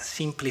draft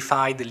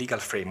simplified legal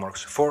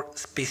frameworks for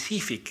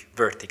specific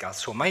verticals.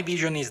 So my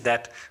vision is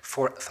that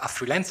for a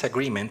freelance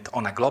agreement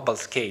on a global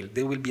scale,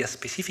 there will be a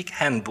specific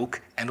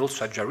handbook and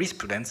also a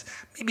jurisprudence,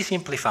 maybe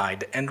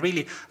simplified and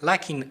really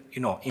like in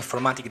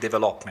informatic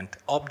development,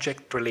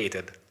 object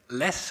related,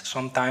 less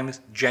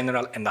sometimes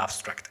general and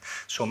abstract.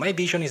 So my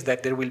vision is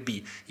that there will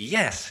be,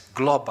 yes,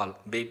 global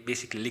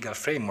basically legal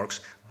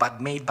frameworks,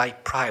 but made by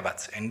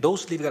privates, and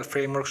those legal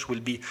frameworks will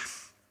be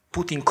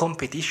putting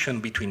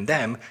competition between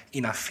them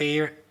in a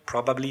fair,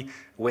 probably,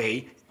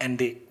 way, and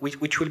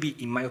which will be,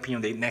 in my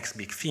opinion, the next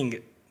big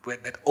thing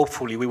that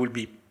hopefully we will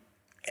be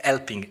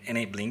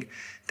enabling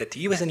that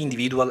you as an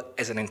individual,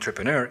 as an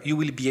entrepreneur, you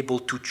will be able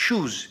to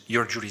choose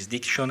your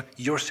jurisdiction,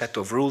 your set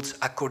of rules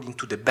according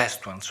to the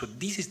best one. So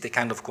this is the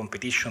kind of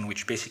competition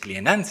which basically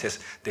enhances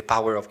the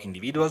power of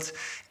individuals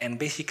and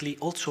basically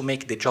also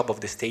make the job of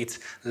the states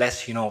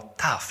less,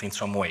 tough in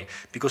some way.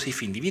 Because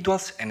if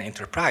individuals and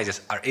enterprises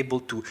are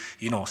able to,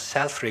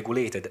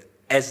 self-regulated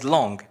as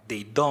long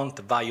they don't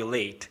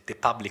violate the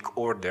public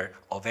order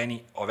of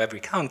every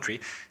country,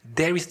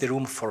 there is the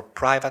room for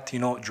private,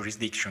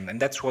 jurisdiction. And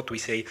that's what we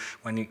say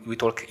when we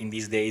talk in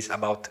these days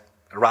about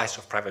rise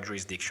of private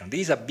jurisdiction.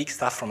 This is a big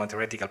stuff from a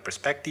theoretical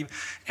perspective,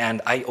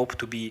 and I hope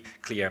to be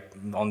clear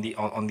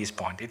on this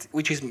point,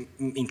 which is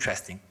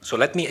interesting. So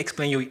let me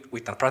explain you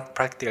with a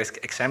practical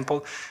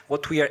example.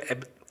 What we are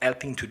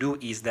helping to do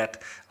is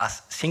that a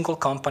single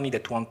company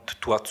that wants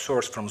to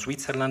outsource from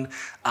Switzerland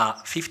a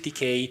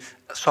 50K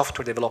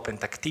software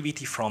development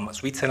activity from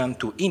Switzerland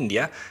to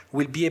India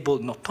will be able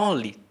not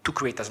only to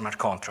create a smart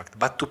contract,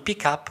 but to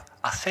pick up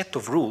a set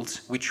of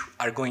rules which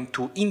are going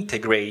to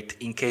integrate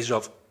in case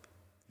of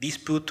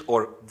dispute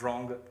or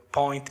wrong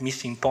point,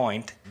 missing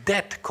point,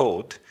 that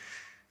code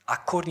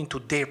according to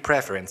their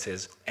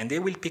preferences, and they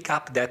will pick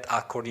up that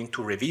according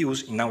to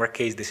reviews, in our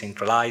case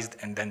decentralized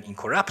and then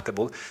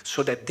incorruptible,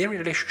 so that their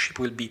relationship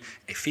will be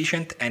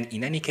efficient and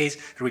in any case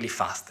really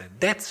faster.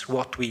 That's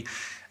what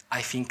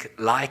I think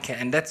like,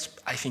 and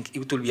I think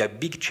it will be a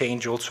big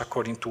change also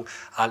according to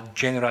a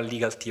general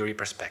legal theory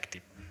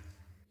perspective.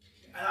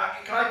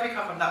 Can I pick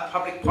up on that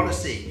public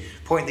policy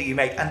point that you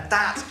made? And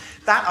that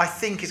I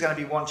think is going to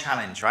be one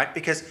challenge, right?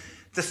 Because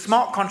the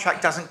smart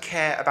contract doesn't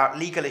care about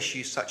legal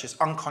issues such as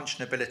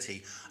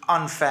unconscionability,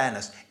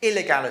 unfairness,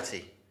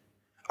 illegality.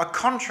 A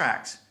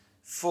contract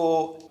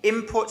for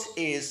input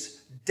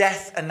is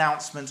death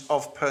announcement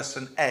of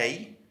person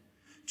A,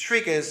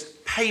 triggers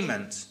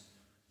payment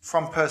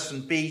from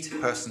person B to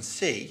person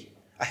C,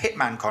 a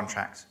hitman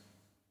contract.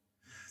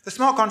 The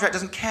smart contract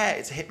doesn't care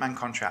it's a hitman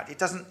contract. It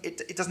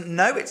doesn't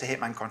know it's a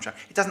hitman contract.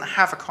 It doesn't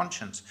have a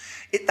conscience.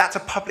 That's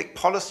a public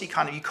policy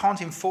kind of, you can't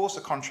enforce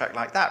a contract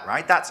like that,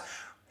 right? That's,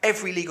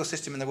 every legal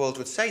system in the world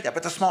would say that,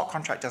 but the smart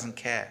contract doesn't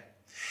care.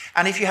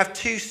 And if you have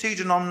two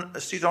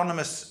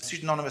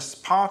pseudonymous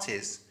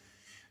parties,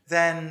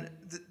 then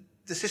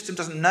the system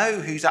doesn't know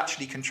who's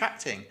actually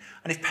contracting.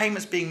 And if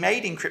payments being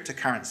made in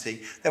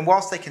cryptocurrency, then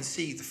whilst they can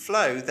see the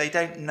flow, they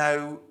don't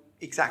know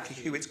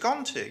exactly who it's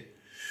gone to.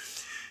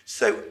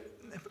 So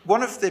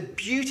one of the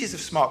beauties of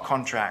smart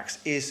contracts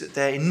is that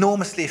they're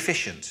enormously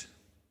efficient.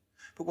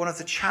 But one of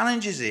the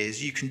challenges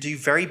is you can do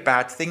very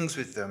bad things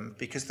with them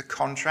because the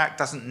contract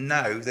doesn't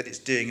know that it's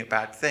doing a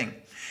bad thing.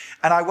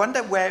 And I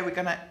wonder where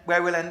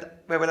we'll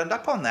end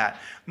up on that.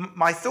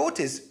 My thought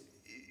is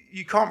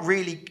you can't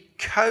really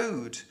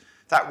code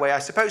that way, I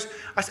suppose.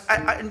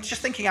 I'm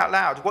just thinking out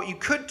loud. What you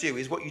could do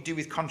is what you do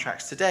with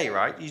contracts today,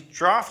 right? You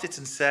draft it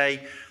and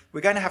say,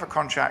 we're going to have a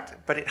contract,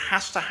 but it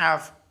has to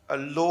have a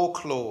law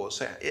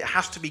clause. It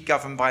has to be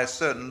governed by a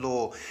certain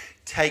law.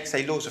 Take,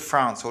 say, laws of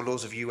France or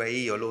laws of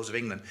UAE or laws of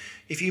England.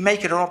 If you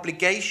make it an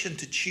obligation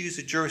to choose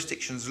a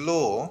jurisdiction's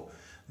law,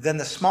 then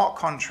the smart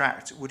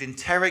contract would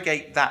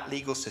interrogate that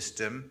legal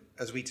system,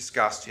 as we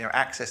discussed,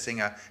 accessing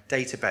a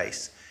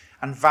database,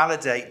 and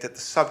validate that the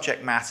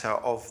subject matter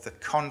of the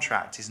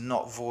contract is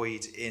not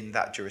void in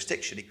that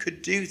jurisdiction. It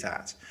could do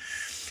that.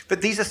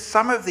 But these are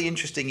some of the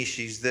interesting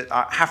issues that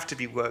have to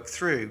be worked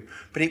through.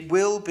 But it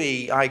will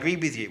be, I agree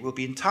with you, it will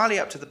be entirely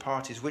up to the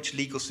parties which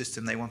legal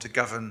system they want to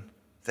govern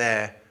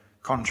their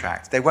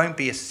contract. There won't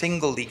be a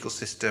single legal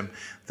system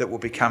that will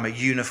become a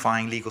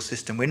unifying legal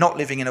system. We're not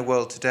living in a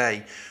world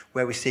today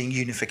where we're seeing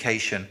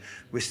unification.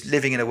 We're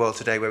living in a world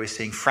today where we're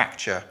seeing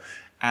fracture,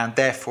 and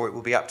therefore it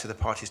will be up to the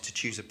parties to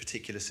choose a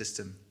particular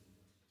system.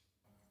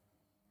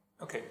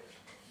 Okay.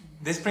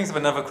 This brings up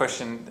another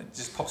question that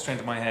just pops straight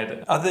into my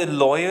head. Are the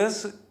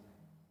lawyers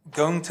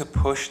going to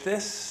push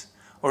this,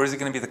 or is it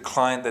going to be the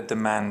client that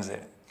demands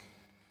it?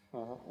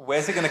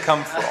 Where's it going to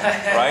come from,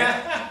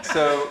 right?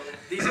 So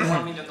this is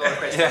 $1 million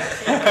question.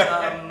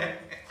 Yeah.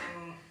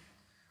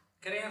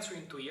 Can I answer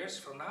in 2 years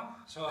from now?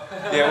 So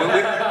yeah, we'll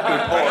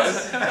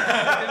pause.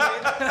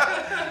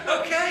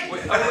 Okay. We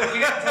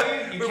can't tell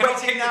you. We're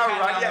waiting now,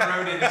 right? Yeah. The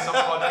road in some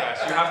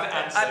podcast. You have to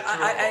answer.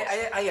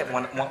 I have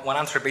one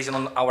answer based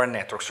on our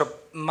network. So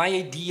my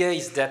idea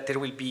is that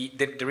there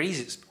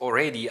is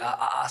already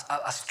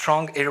a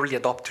strong early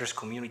adopters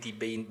community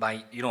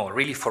by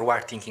really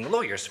forward-thinking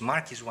lawyers.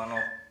 Mark is one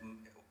of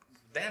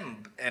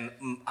them, and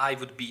I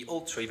would be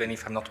also, even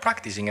if I'm not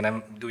practicing and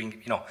I'm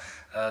doing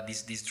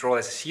this role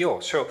as a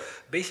CEO. So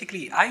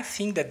basically, I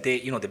think that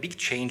the big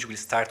change will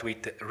start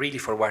with really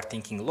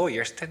forward-thinking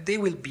lawyers, that they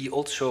will be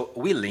also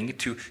willing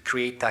to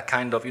create a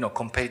kind of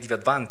competitive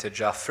advantage,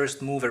 a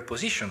first mover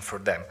position for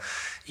them.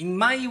 In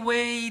my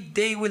way,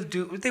 they will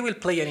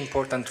play an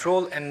important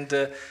role, and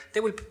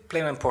they will play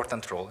an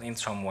important role in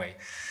some way.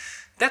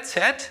 That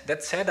said,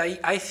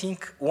 I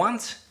think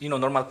once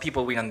normal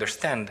people will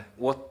understand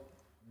what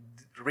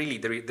really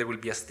there will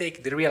be a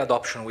stake, the real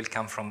adoption will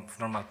come from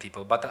normal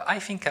people. But I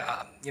think,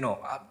 in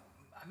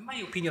my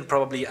opinion,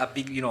 probably a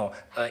big,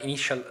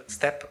 initial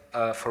step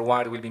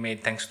forward will be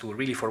made thanks to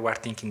really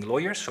forward-thinking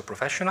lawyers, so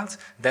professionals.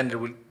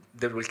 Then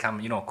there will come,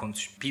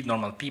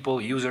 normal people,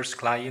 users,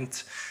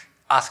 clients,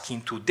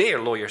 asking to their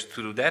lawyers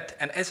to do that.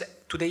 And as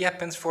today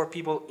happens for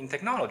people in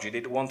technology, they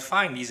won't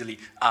find easily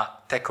a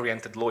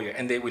tech-oriented lawyer,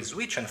 and they will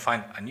switch and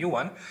find a new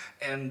one.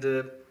 And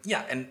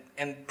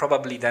and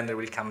probably then there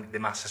will come the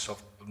masses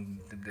of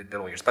the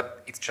lawyers.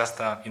 But it's just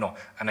an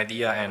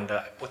idea. And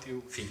what do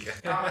you think?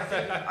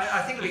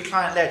 I think it'll be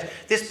client-led.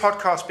 This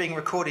podcast being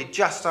recorded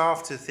just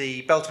after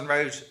the Belt and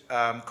Road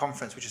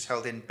conference, which is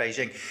held in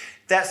Beijing.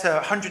 That's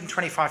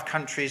 125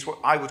 countries, what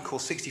I would call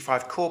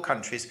 65 core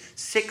countries,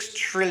 $6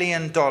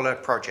 trillion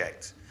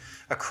project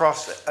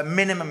across a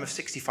minimum of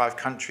 65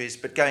 countries,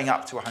 but going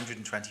up to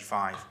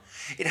 125.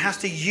 It has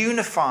to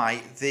unify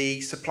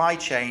the supply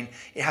chain,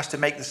 it has to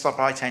make the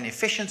supply chain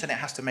efficient, and it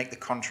has to make the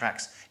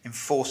contracts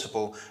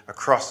enforceable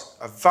across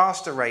a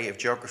vast array of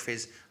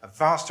geographies, a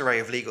vast array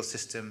of legal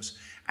systems,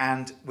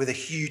 and with a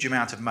huge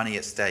amount of money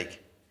at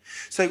stake.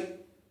 So,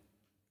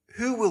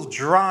 who will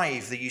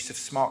drive the use of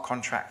smart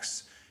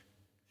contracts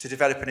to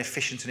develop an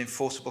efficient and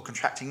enforceable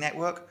contracting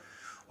network?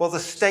 Well, the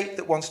state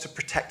that wants to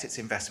protect its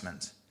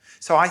investment.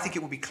 So I think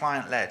it will be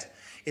client-led.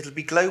 It'll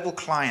be global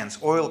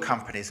clients, oil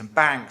companies and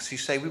banks who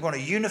say we want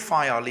to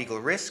unify our legal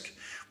risk,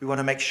 we want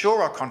to make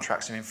sure our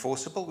contracts are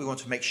enforceable, we want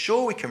to make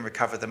sure we can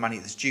recover the money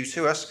that's due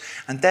to us,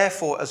 and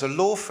therefore, as a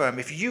law firm,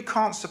 if you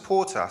can't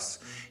support us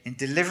in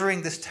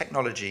delivering this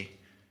technology,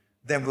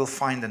 then we'll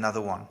find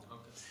another one.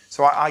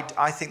 So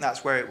I think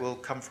that's where it will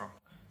come from.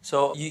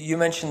 So you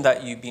mentioned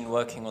that you've been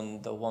working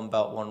on the One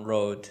Belt, One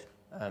Road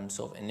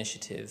sort of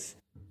initiative.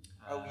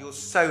 Oh, you're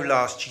so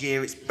last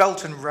year. It's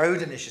Belt and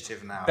Road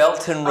Initiative now.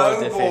 Belt and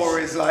Road. OBOR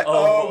is like,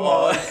 oh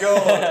my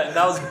God.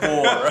 That was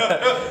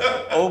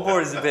bore.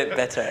 OBOR is a bit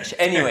better, actually.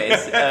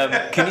 Anyways,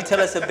 can you tell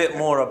us a bit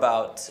more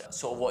about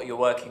sort of what you're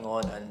working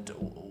on and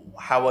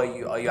how are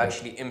you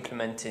actually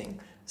implementing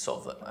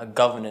sort of a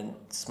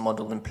governance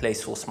model in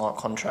place for smart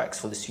contracts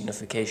for this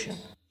unification?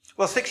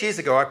 Well, 6 years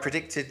ago, I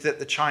predicted that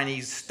the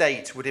Chinese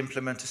state would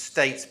implement a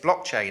state's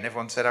blockchain.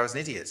 Everyone said I was an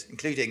idiot,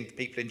 including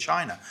people in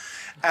China.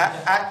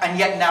 And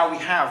yet now we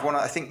have one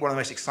of the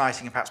most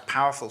exciting and perhaps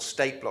powerful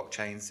state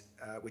blockchains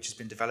which has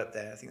been developed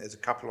there. I think there's a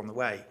couple on the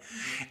way.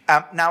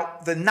 Now,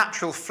 the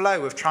natural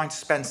flow of trying to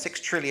spend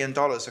 $6 trillion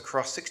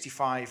across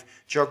 65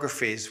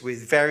 geographies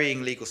with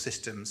varying legal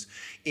systems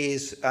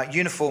is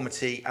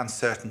uniformity and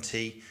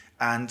certainty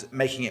and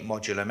making it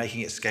modular,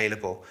 making it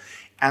scalable.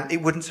 And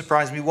it wouldn't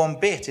surprise me one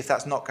bit if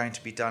that's not going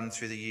to be done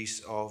through the use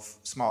of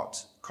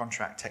smart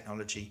contract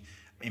technology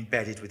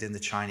embedded within the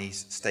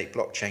Chinese state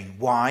blockchain.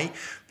 Why?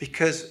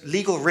 Because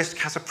legal risk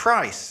has a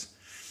price.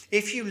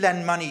 If you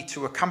lend money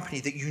to a company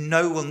that you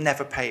know will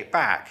never pay it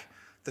back,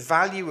 the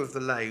value of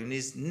the loan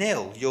is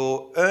nil.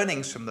 Your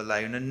earnings from the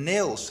loan are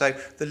nil. So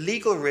the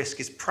legal risk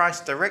is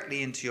priced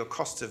directly into your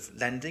cost of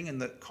lending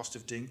and the cost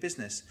of doing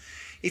business.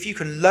 If you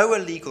can lower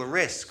legal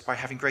risk by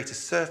having greater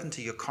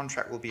certainty your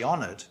contract will be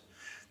honoured,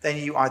 then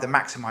you either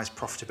maximize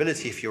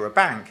profitability if you're a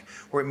bank,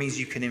 or it means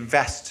you can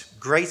invest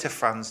greater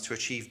funds to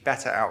achieve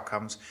better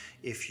outcomes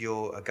if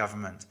you're a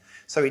government.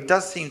 So it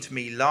does seem to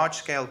me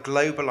large-scale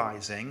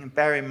globalizing, and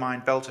bear in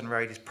mind Belt and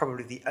Road is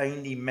probably the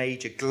only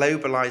major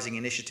globalizing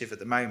initiative at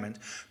the moment,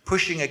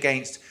 pushing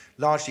against,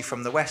 largely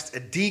from the West, a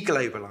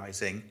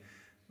deglobalizing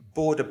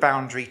border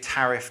boundary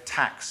tariff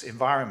tax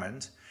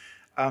environment.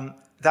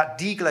 That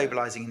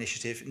deglobalizing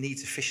initiative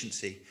needs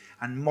efficiency.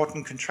 And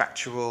modern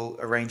contractual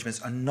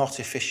arrangements are not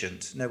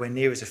efficient, nowhere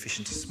near as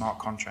efficient as smart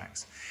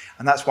contracts.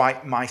 And that's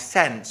why my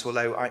sense,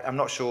 although I'm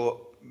not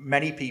sure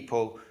many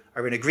people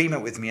are in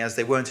agreement with me, as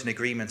they weren't in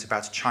agreement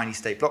about a Chinese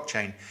state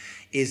blockchain,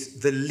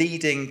 is the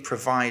leading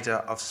provider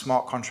of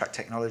smart contract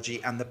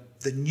technology and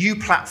the new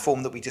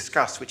platform that we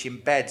discussed, which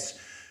embeds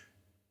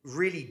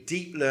really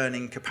deep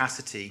learning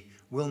capacity,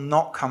 will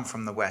not come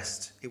from the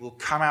West. It will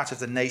come out of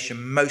the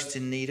nation most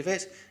in need of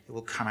it. It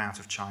will come out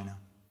of China.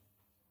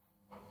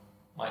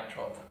 Mic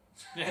drop.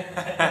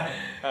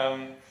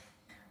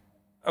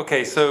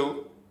 Okay,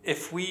 so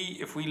if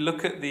we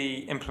look at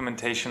the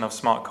implementation of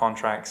smart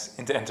contracts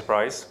into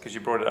enterprise, because you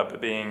brought it up at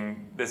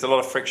being there's a lot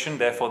of friction,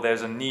 therefore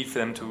there's a need for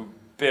them to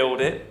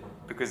build it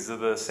because of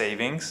the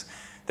savings.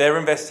 They're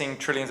investing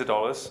trillions of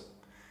dollars.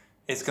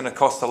 It's going to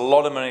cost a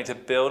lot of money to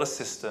build a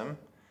system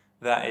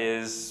that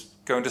is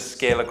going to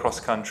scale across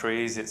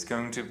countries. It's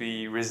going to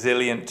be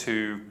resilient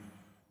to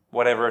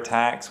whatever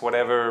attacks,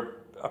 whatever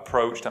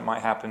approach that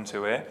might happen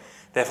to it.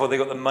 Therefore, they've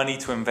got the money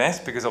to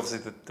invest because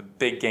obviously the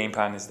big game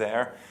plan is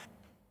there.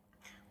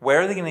 Where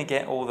are they going to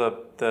get all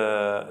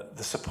the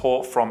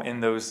support from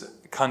in those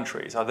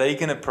countries? Are they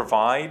going to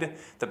provide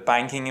the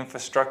banking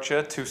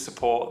infrastructure to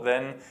support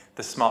then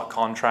the smart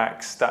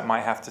contracts that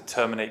might have to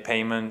terminate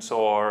payments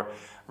or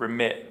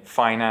remit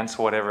finance,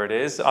 whatever it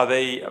is?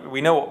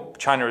 We know what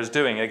China is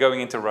doing. They're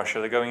going into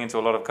Russia, they're going into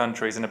a lot of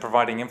countries and they're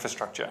providing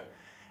infrastructure.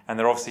 And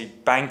they're obviously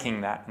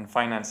banking that and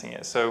financing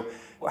it. So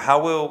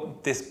how will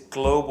this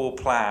global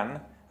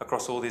plan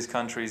across all these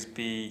countries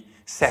be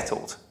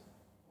settled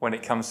when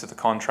it comes to the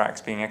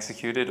contracts being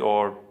executed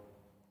or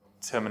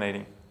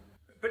terminating?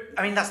 But,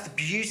 I mean, that's the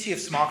beauty of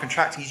smart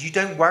contracting is you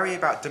don't worry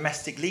about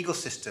domestic legal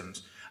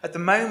systems. At the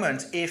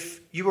moment,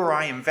 if you or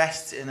I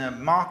invest in a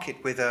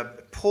market with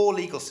a poor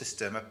legal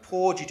system, a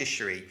poor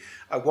judiciary,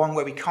 one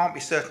where we can't be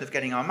certain of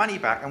getting our money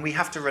back, and we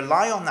have to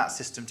rely on that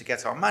system to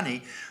get our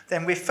money,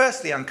 then we're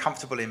firstly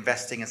uncomfortable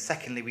investing, and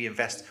secondly, we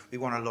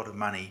want a lot of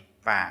money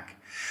back.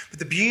 But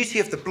the beauty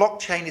of the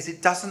blockchain is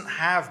it doesn't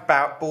have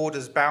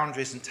borders,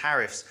 boundaries, and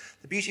tariffs.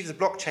 The beauty of the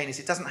blockchain is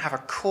it doesn't have a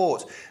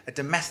court, a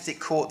domestic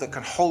court that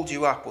can hold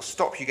you up or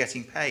stop you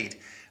getting paid.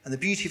 And the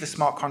beauty of a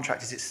smart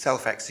contract is it's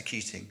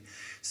self-executing.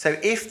 So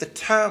if the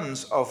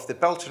terms of the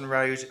Belt and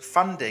Road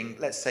funding,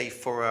 let's say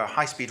for a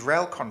high-speed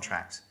rail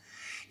contract,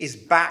 is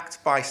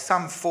backed by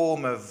some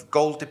form of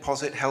gold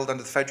deposit held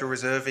under the Federal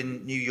Reserve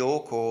in New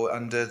York or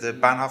under the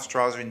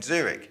Bahnhofstrasse in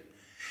Zurich,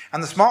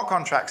 and the smart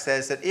contract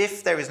says that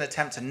if there is an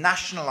attempt to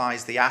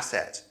nationalize the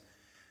asset,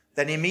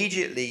 then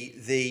immediately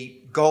the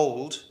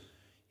gold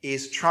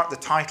the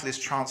title is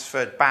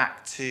transferred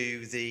back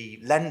to the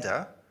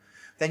lender,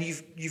 then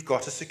you've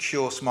got a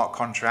secure smart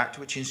contract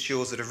which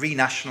ensures that a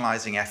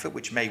renationalizing effort,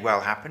 which may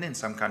well happen in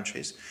some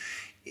countries,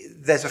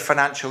 there's a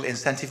financial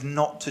incentive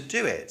not to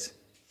do it.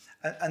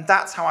 And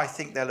that's how I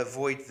think they'll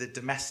avoid the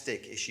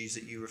domestic issues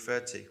that you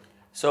referred to.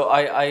 So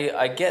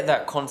I get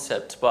that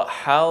concept, but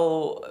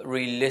how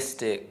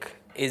realistic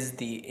is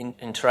the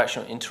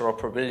interaction,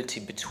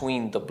 interoperability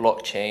between the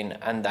blockchain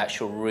and the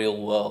actual real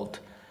world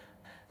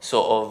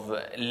sort of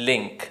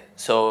link?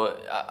 So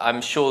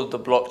I'm sure the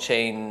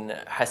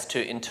blockchain has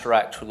to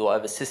interact with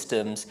whatever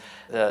systems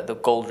the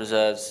gold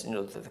reserves,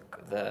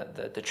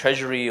 the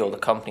treasury or the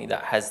company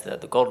that has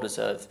the gold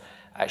reserve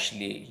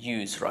actually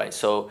use, right?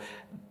 So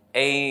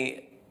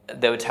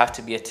there would have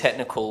to be a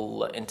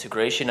technical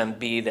integration, and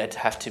B, there'd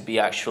have to be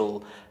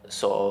actual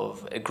sort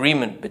of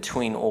agreement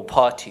between all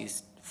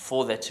parties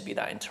for there to be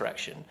that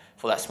interaction,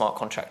 for that smart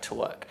contract to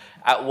work.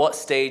 At what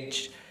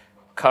stage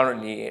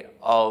currently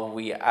are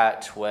we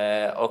at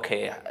where,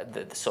 okay,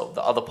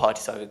 the other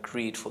parties have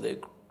agreed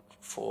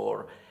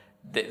for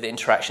the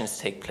interactions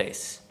to take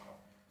place?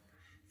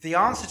 The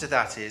answer to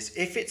that is,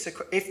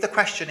 if the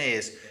question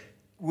is,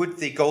 would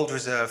the gold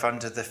reserve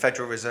under the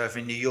Federal Reserve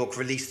in New York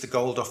release the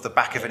gold off the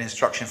back of an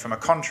instruction from a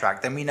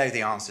contract, then we know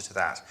the answer to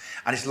that.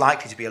 And it's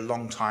likely to be a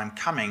long time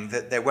coming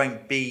that there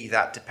won't be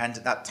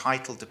that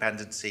title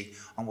dependency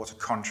on what a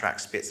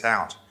contract spits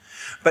out.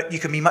 But you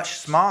can be much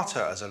smarter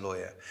as a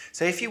lawyer.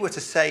 So if you were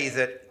to say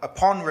that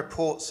upon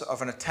reports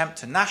of an attempt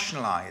to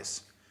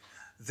nationalize,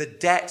 the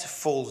debt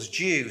falls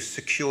due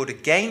secured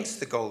against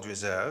the gold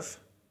reserve,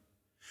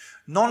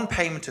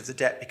 non-payment of the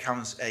debt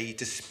becomes a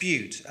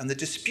dispute, and the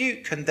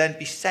dispute can then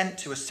be sent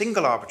to a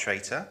single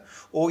arbitrator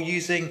or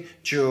using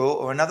Jura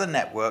or another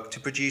network to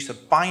produce a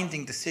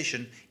binding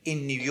decision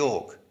in New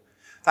York.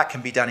 That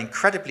can be done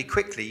incredibly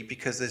quickly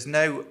because there's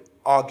no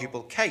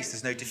arguable case,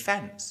 there's no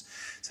defense.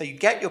 So you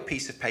get your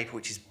piece of paper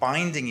which is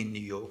binding in New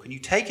York and you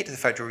take it to the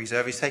Federal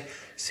Reserve, you say,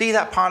 see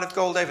that pile of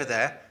gold over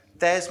there?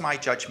 There's my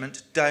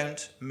judgment,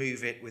 don't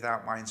move it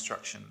without my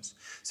instructions.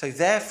 So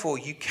therefore,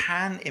 you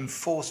can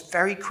enforce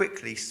very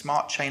quickly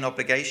smart chain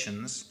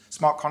obligations,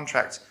 smart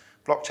contract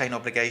blockchain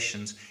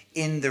obligations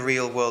in the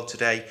real world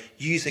today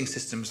using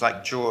systems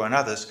like Jura and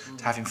others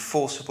to have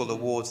enforceable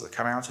awards that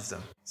come out of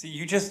them. See,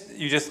 you just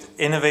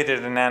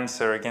innovated an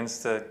answer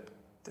against a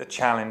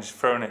challenge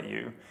thrown at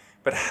you,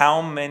 but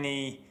how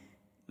many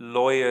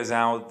lawyers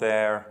out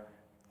there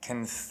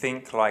can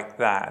think like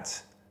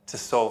that to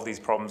solve these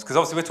problems? Because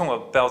obviously we're talking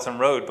about Belt and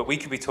Road, but we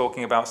could be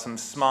talking about some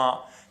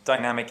smart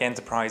dynamic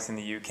enterprise in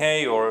the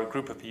UK or a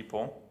group of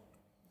people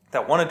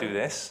that want to do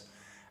this,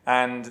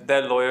 and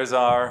their lawyers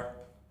are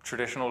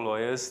traditional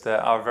lawyers that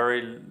are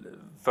very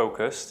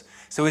focused.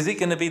 So is it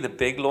going to be the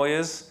big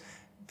lawyers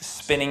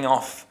spinning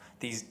off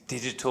these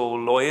digital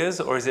lawyers,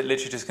 or is it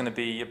literally just going to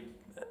be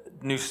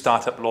new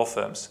startup law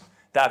firms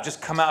that have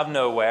just come out of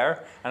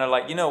nowhere and are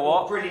like, you know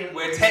what,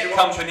 we're tech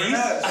companies,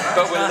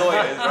 but we're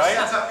lawyers, right?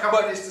 Set up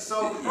companies to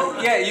solve the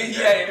problem.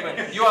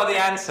 You are the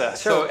answer.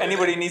 So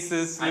anybody needs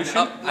the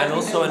solution? And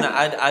also an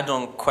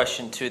add-on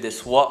question to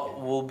this, what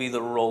will be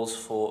the roles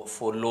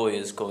for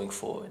lawyers going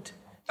forward?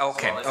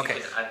 Okay.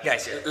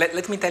 Guys,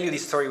 let me tell you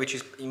this story, which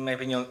is, in my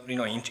opinion,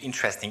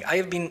 interesting. I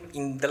have been,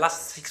 in the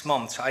last 6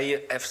 months,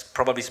 I have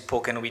probably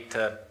spoken with,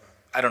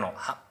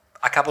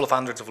 a couple of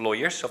hundreds of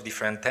lawyers of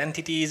different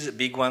entities,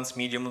 big ones,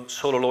 medium,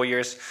 solo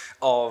lawyers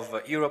of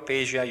Europe,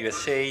 Asia,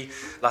 USA.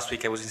 Last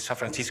week I was in San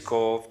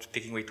Francisco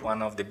speaking with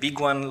one of the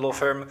big one law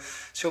firm.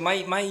 So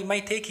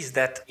my take is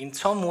that in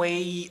some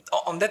way,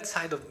 on that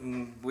side of,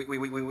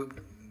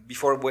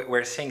 before we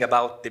were saying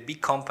about the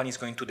big companies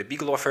going to the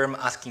big law firm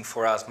asking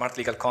for a smart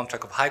legal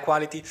contract of high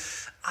quality,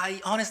 I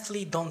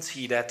honestly don't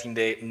see that in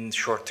the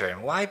short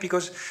term. Why?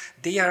 Because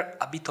they are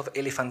a bit of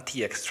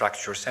elephantiac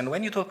structures, and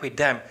when you talk with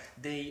them,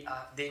 they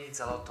need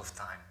a lot of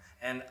time.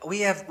 And we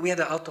had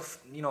a lot of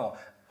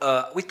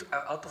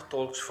out of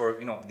talks for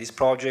this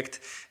project,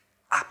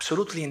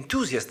 absolutely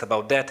enthusiastic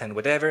about that and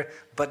whatever,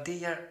 but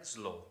they are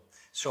slow.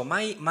 So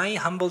my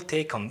humble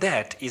take on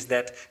that is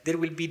that there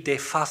will be the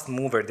fast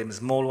mover, the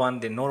small one,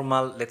 the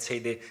normal, let's say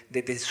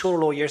the solo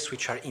lawyers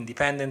which are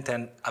independent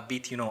and a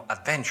bit,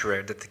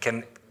 adventurer that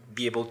can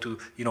be able to,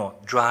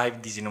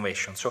 drive this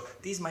innovation. So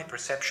this is my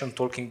perception,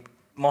 talking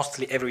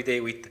mostly every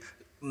day with,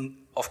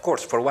 of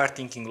course,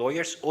 forward-thinking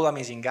lawyers, all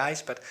amazing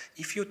guys, but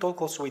if you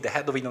talk also with the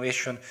head of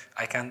innovation,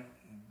 I can't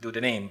do the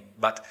name,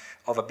 but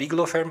of a big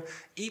law firm,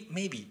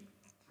 maybe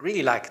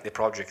really like the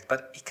project,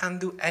 but he can't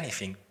do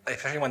anything,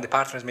 especially when the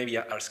partners maybe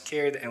are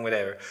scared and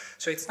whatever.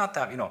 So it's not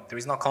that, there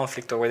is no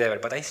conflict or whatever,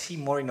 but I see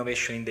more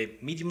innovation in the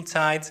medium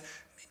sides,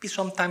 maybe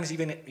sometimes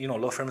even,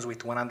 law firms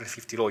with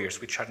 150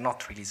 lawyers, which are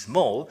not really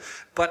small,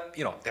 but,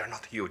 they're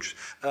not huge.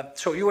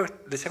 So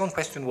the second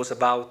question was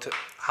about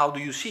how do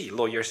you see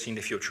lawyers in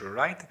the future,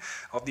 right?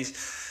 Of this,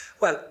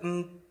 well,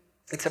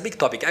 it's a big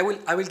topic. I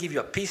will give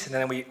you a piece, and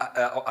then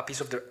a piece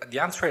of the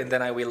answer, and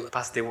then I will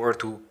pass the word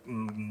to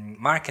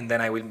Mark, and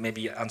then I will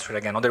maybe answer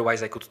again.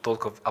 Otherwise, I could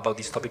talk about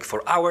this topic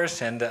for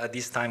hours, and at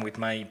this time, with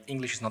my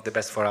English, is not the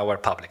best for our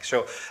public.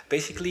 So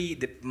basically,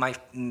 my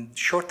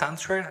short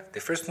answer,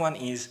 the first one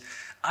is,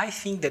 I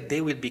think that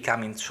they will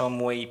become in some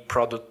way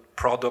product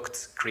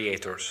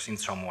creators in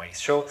some way.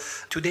 So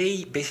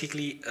today,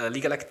 basically,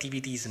 legal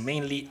activity is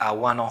mainly a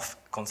one-off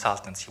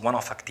consultancy,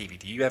 one-off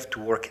activity. You have to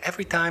work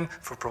every time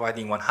for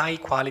providing one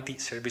high-quality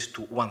service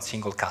to one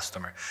single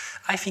customer.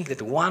 I think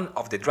that one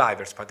of the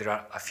drivers, but there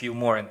are a few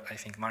more, and I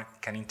think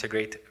Mark can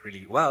integrate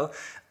really well,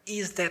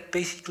 is that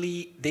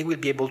basically they will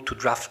be able to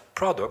draft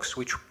products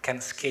which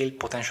can scale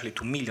potentially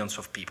to millions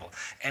of people.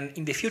 And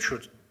in the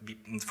future,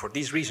 for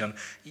this reason,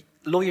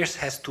 lawyers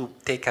has to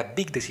take a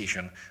big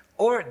decision.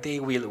 Or they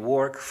will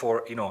work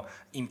for,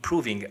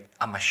 improving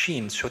a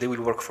machine. So they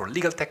will work for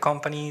legal tech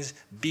companies,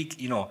 big,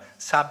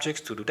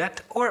 subjects to do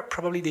that. Or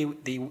probably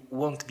they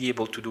won't be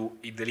able to do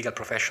the legal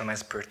profession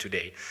as per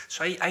today.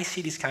 So I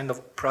see this kind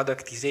of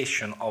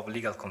productization of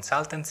legal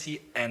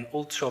consultancy, and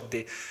also of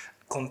the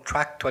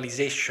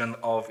contractualization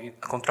of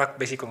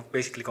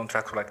basically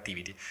contractual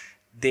activity.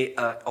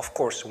 Of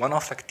course,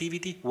 one-off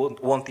activity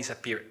won't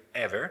disappear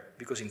ever,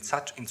 because in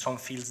some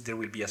fields there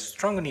will be a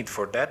strong need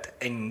for that,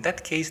 and in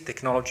that case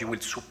technology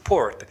will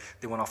support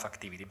the one-off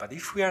activity. But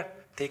if we are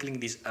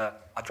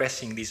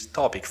addressing this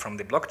topic from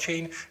the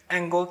blockchain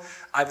angle,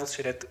 I would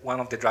say that one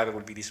of the drivers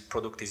will be this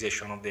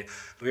productization of the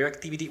lawyer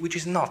activity, which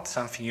is not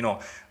something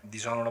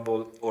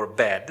dishonorable or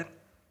bad.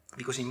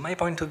 Because in my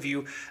point of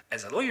view,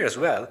 as a lawyer as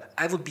well,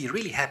 I would be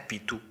really happy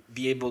to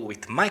be able,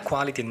 with my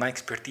quality and my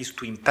expertise,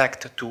 to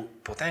impact to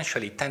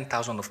potentially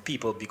 10,000 of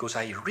people, because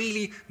I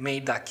really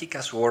made a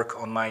kick-ass work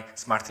on my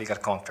smart legal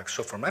contract.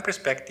 So from my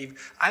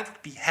perspective, I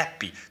would be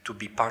happy to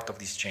be part of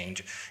this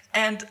change.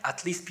 And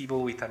at least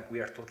people we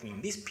are talking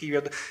in this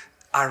period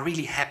are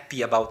really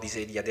happy about this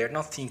idea. They're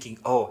not thinking,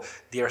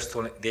 they are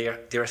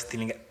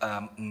stealing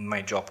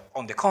my job.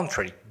 On the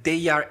contrary,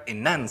 they are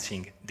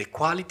enhancing the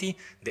quality,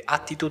 the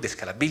attitude, the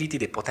scalability,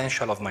 the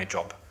potential of my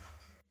job.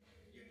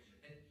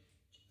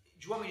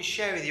 Do you want me to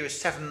share with you a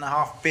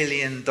 $7.5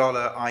 billion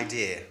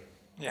idea?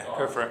 Yeah,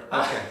 go for it.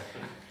 Okay.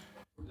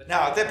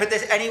 Now, but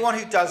there's anyone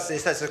who does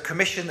this, there's a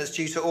commission that's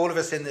due to all of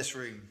us in this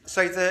room.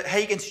 So the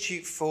Hague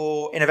Institute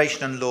for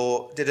Innovation and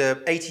Law did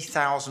a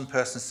 80,000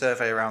 person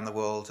survey around the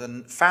world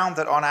and found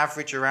that on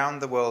average around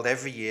the world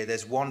every year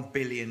there's 1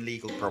 billion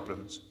legal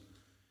problems.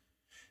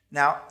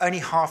 Now, only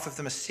half of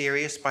them are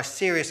serious. By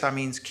serious, I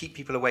mean keep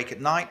people awake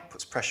at night,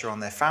 puts pressure on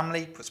their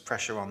family, puts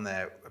pressure on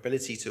their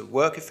ability to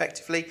work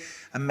effectively,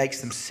 and makes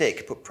them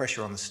sick, put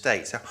pressure on the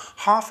state. So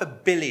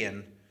 500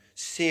 million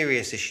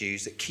serious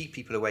issues that keep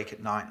people awake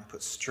at night and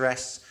put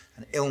stress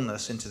and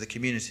illness into the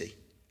community.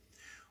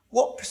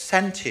 What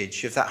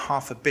percentage of that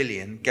 500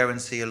 million go and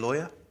see a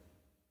lawyer?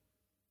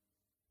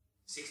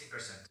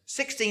 60%.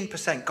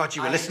 16%. God,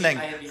 you were listening.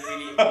 I have been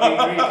really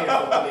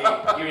careful today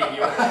hearing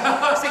you.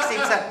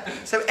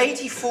 16%. So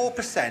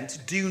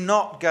 84% do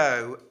not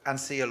go and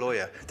see a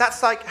lawyer.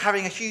 That's like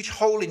having a huge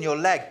hole in your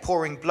leg,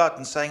 pouring blood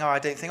and saying, I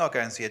don't think I'll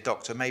go and see a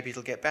doctor. Maybe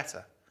it'll get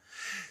better.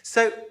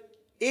 So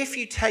if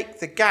you take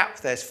the gap,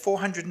 there's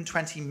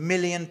 420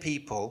 million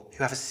people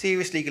who have a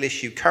serious legal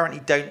issue,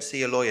 currently don't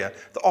see a lawyer.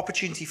 The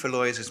opportunity for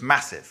lawyers is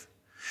massive.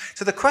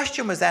 So the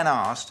question was then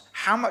asked,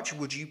 how much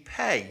would you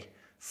pay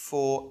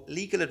for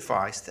legal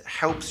advice that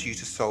helps you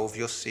to solve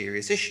your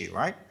serious issue,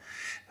 right?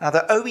 Now,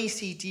 the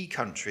OECD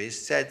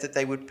countries said that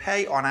they would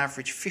pay on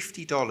average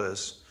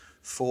 $50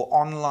 for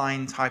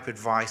online type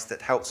advice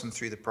that helps them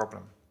through the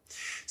problem.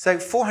 So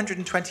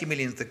 420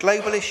 million is the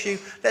global issue.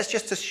 Let's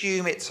just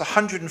assume it's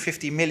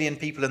 150 million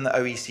people in the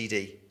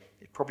OECD.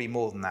 It's probably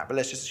more than that, but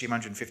let's just assume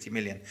 150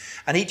 million.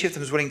 And each of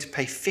them is willing to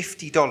pay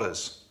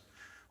 $50.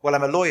 Well,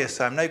 I'm a lawyer,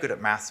 so I'm no good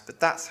at maths, but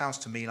that sounds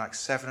to me like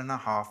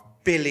 $7.5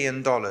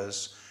 billion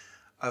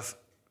of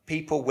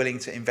people willing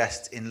to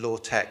invest in law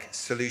tech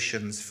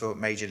solutions for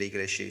major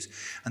legal issues.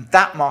 And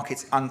that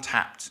market's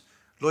untapped.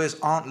 Lawyers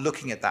aren't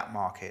looking at that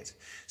market.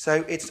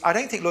 So I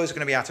don't think lawyers are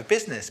going to be out of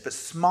business, but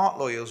smart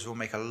lawyers will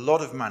make a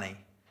lot of money,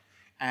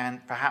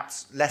 and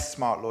perhaps less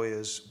smart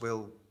lawyers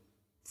will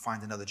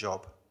find another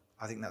job.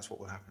 I think that's what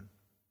will happen.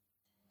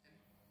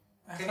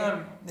 Can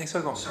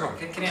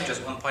I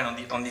just one point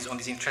on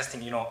this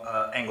interesting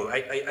angle?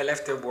 I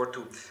left the word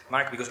to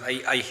Mark because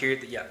I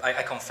heard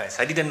I confess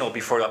I didn't know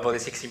before about the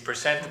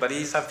 16%, but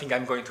it is something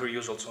I'm going to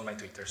reuse also on my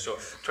Twitter. So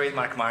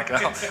trademark Mark.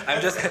 No,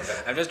 I'm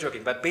just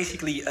joking. But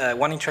basically,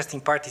 one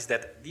interesting part is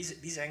that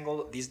this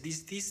angle,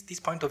 this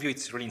point of view,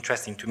 it's really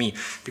interesting to me,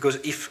 because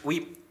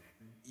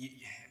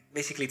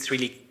basically it's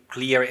really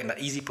clear and an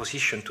easy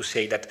position to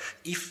say that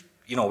if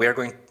we are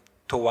going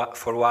to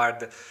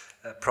forward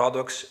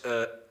products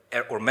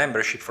or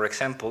membership, for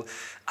example.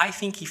 I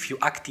think if you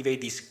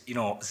activate this,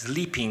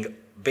 sleeping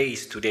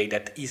base today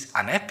that is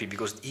unhappy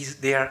because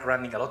they are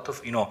running a lot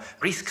of,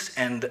 risks,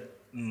 and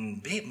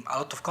a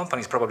lot of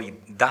companies probably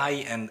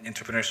die and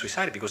entrepreneurs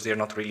suicide because they're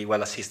not really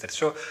well assisted.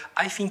 So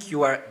I think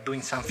you are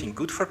doing something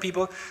good for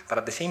people, but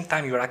at the same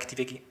time you are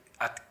activating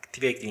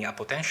a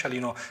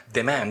potential,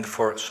 demand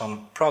for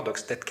some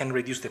products that can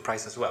reduce the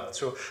price as well.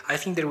 So I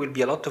think there will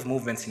be a lot of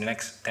movements in the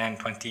next 10,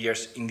 20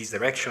 years in this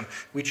direction,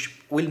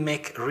 which will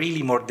make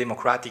really more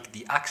democratic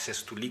the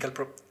access to legal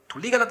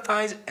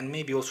advice and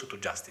maybe also to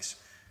justice.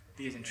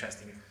 This is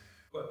interesting.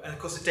 Well, and of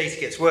course the data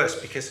gets worse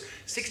because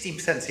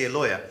 16% see a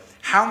lawyer.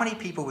 How many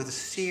people with a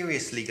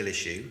serious legal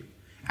issue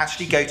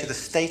actually go to the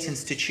state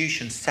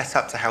institution set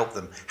up to help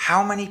them?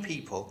 How many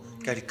people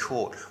go to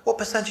court? What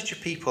percentage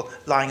of people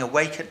lying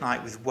awake at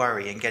night with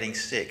worry and getting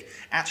sick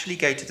actually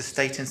go to the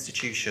state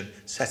institution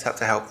set up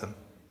to help them?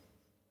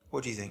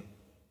 What do you think?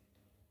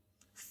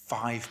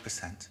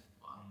 5%.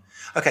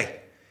 Okay,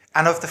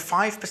 and of the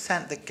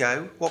 5% that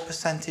go, what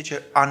percentage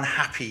are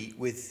unhappy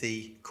with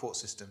the court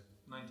system?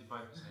 95%.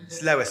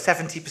 It's lower,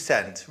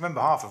 70%.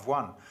 Remember, half of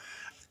one.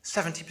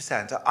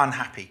 70% are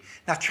unhappy.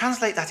 Now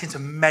translate that into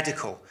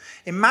medical.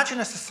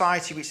 Imagine a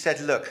society which said,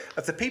 look,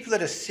 of the people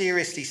that are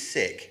seriously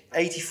sick,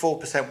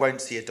 84%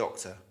 won't see a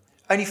doctor.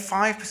 Only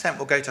 5%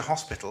 will go to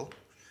hospital.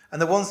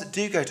 And the ones that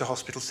do go to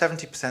hospital,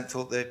 70%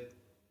 thought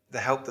the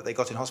help that they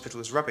got in hospital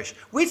was rubbish.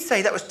 We'd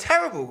say that was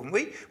terrible, wouldn't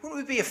we?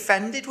 Wouldn't we be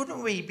offended?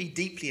 Wouldn't we be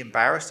deeply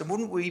embarrassed? And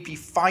wouldn't we be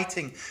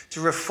fighting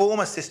to reform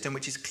a system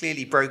which is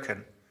clearly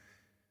broken?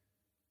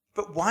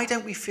 But why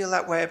don't we feel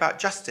that way about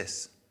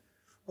justice?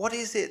 What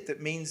is it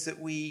that means that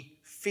we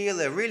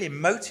feel a really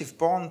emotive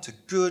bond to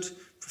good,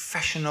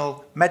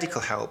 professional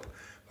medical help,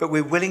 but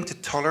we're willing to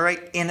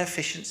tolerate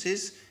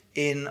inefficiencies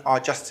in our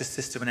justice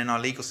system and in our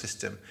legal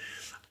system?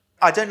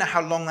 I don't know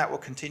how long that will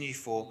continue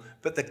for,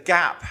 but the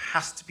gap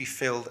has to be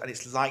filled, and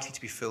it's likely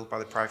to be filled by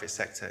the private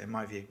sector, in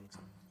my view.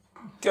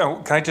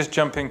 Can I just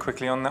jump in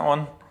quickly on that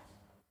one?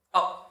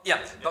 Oh, yeah.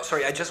 No,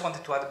 sorry, I just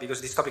wanted to add, because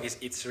this topic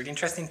it's really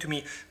interesting to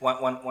me,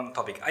 one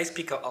topic. I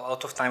speak a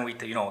lot of time with,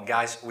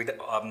 guys with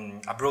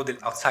abroad,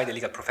 outside the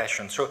legal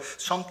profession. So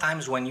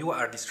sometimes when you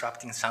are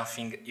disrupting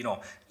something,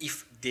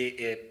 if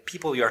the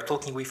people you are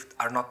talking with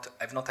have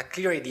not a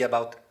clear idea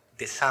about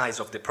the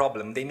size of the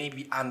problem, they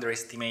maybe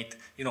underestimate,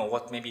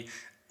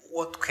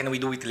 what can we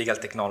do with legal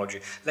technology?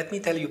 Let me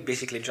tell you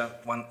basically just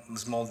one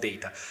small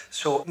data.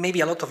 So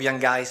maybe a lot of young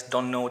guys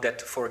don't know that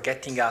for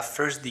getting a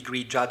first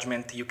degree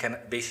judgment, you can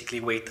basically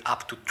wait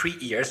up to 3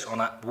 years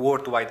on a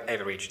worldwide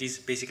average. This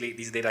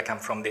data come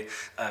from the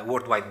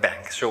World Wide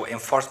Bank. So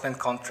enforcement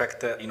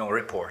contract,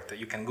 report.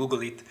 You can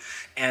Google it.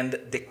 And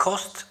the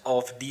cost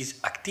of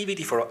this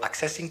activity for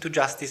accessing to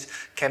justice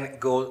can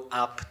go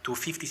up to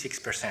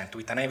 56%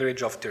 with an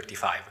average of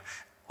 35%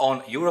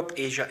 on Europe,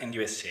 Asia, and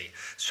USA.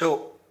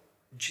 So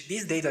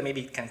this data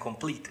maybe can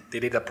complete the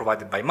data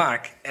provided by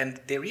Mark, and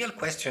the real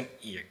question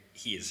here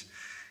is,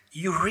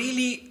 you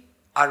really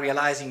are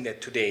realizing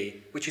that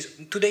today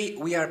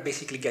we are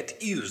basically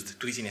get used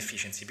to this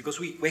inefficiency, because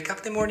we wake up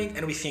in the morning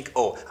and we think,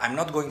 I'm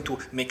not going to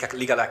make a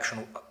legal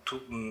action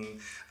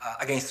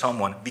against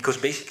someone, because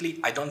basically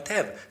I don't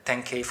have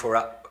 10K for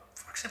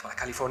example, a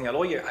California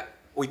lawyer.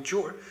 With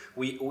Jure,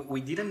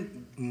 we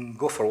didn't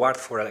go forward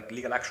for a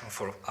legal action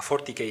for a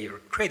 40K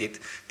credit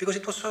because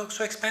it was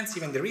so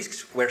expensive and the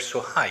risks were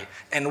so high.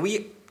 And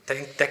we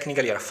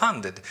technically are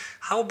funded.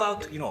 How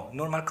about,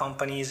 normal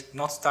companies,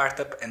 not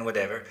startup and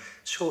whatever?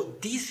 So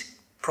this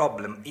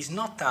problem is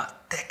not a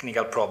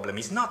technical problem.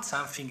 It's not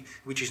something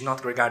which is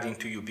not regarding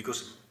to you,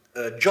 because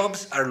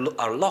jobs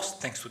are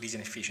lost thanks to this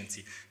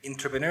inefficiency.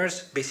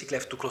 Entrepreneurs basically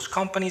have to close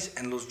companies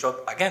and lose jobs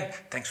again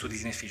thanks to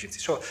this inefficiency.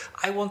 So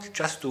I want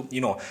just to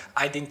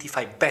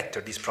identify better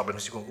these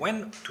problems.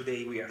 When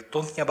today we are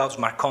talking about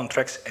smart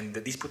contracts and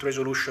the dispute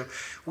resolution,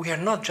 we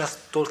are not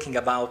just talking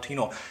about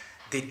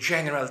the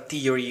general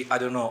theory,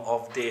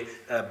 of the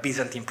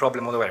Byzantine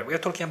problem or whatever. We are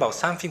talking about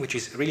something which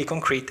is really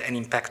concrete and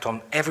impact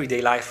on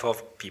everyday life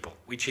of people,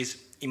 which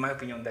is, in my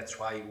opinion, that's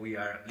why we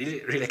are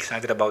really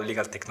excited about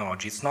legal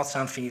technology. It's not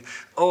something,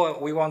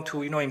 we want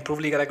to, improve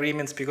legal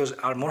agreements because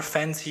are more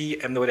fancy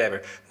and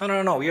whatever.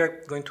 No. We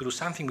are going to do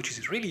something which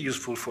is really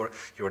useful for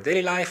your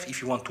daily life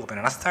if you want to open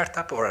a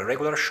startup or a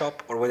regular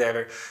shop or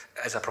whatever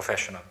as a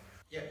professional.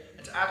 Yeah,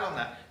 and to add on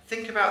that,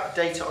 think about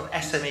data on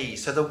SMEs.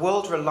 So the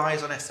world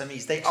relies on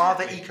SMEs. They are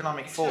the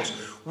economic force.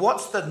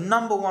 What's the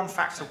number one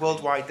factor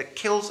worldwide that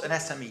kills an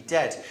SME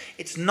dead?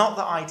 It's not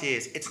the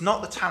ideas. It's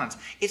not the talent.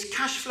 It's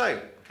cash flow.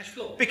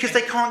 Because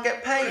they can't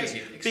get paid.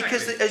 Exactly.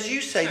 Because, as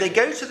you say, they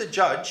go to the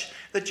judge.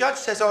 The judge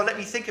says, let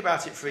me think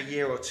about it for a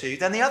year or two.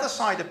 Then the other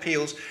side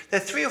appeals. They're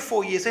 3 or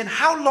 4 years in.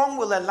 How long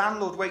will their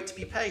landlord wait to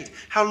be paid?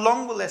 How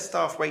long will their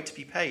staff wait to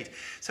be paid?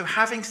 So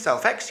having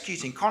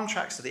self-executing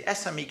contracts so the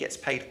SME gets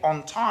paid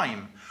on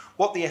time,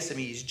 what the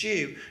SME is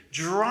due,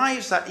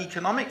 drives that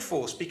economic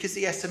force because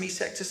the SME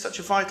sector is such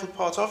a vital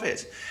part of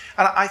it.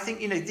 And I think,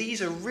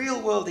 these are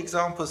real world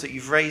examples that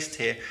you've raised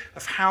here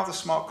of how the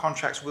smart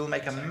contracts will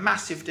make a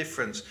massive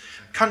difference.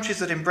 Countries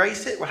that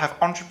embrace it will have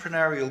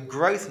entrepreneurial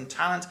growth and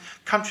talent.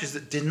 Countries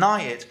that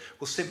deny it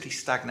will simply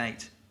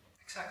stagnate.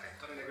 Exactly,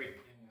 totally agree.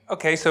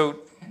 Okay,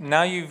 so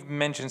now you've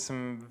mentioned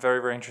some very,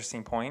 very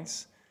interesting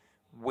points.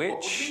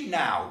 Which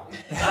now?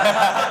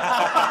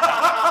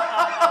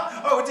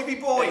 Oh, did we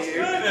bore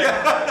you?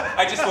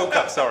 I just woke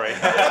up, sorry.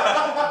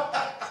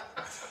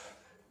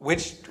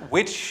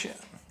 Which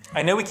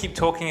I know we keep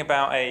talking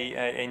about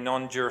a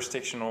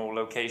non-jurisdictional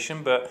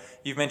location, but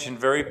you've mentioned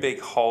very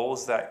big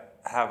holes that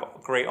have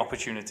great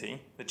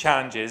opportunity, the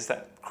challenges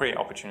that create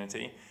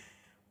opportunity.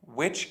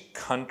 Which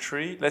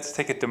country, let's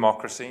take a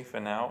democracy for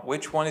now,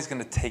 which one is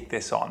going to take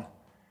this on?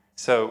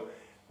 So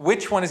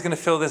which one is going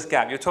to fill this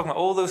gap? You're talking about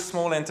all those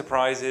small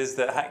enterprises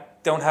that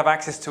don't have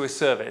access to a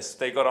service.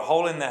 They've got a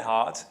hole in their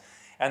heart,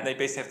 and they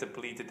basically have to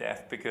bleed to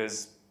death because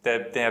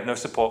they have no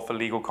support for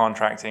legal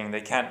contracting.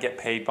 They can't get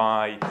paid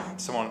by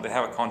someone they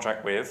have a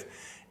contract with.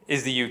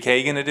 Is the UK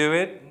going to do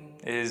it?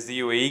 Is the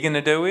UAE going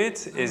to do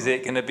it? Is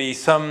it going to be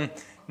some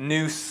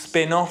new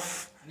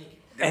spin-off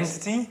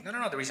entity?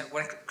 No. There is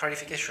one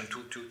clarification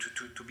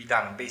to be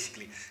done.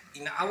 Basically,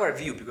 in our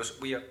view, because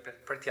we are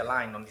pretty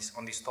aligned on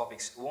these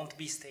topics, won't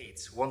be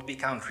states, won't be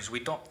countries.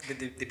 We don't.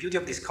 The beauty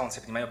of this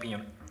concept, in my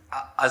opinion,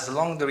 as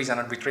long as there is an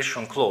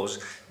arbitration clause,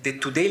 the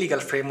today legal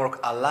framework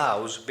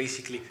allows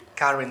basically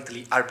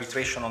currently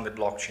arbitration on the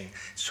blockchain.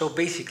 So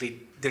basically,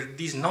 there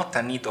is not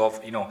a need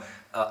of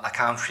a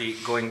country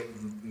going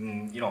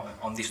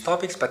on these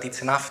topics, but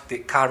it's enough the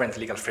current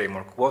legal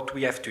framework. What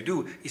we have to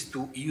do is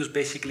to use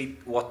basically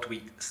what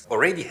we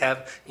already have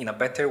in a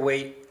better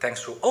way,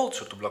 thanks to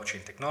also to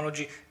blockchain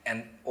technology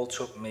and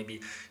also maybe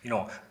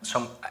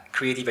some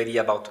creative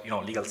idea about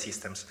legal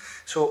systems.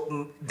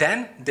 So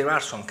then there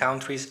are some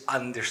countries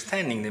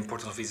understanding the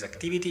importance of this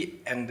activity,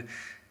 and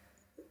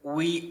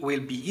we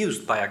will be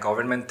used by a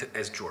government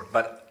as jure.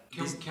 But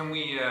Can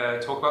we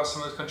talk about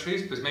some of those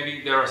countries? Because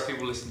maybe there are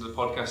people listening to the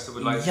podcast that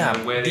would like to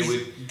know where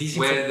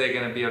they're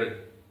going to be able to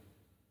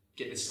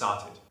get this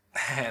started.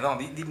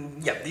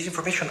 This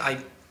information I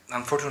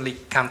unfortunately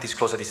can't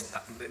disclose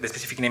the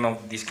specific name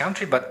of this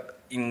country, but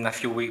in a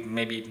few weeks,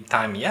 maybe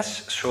time, yes.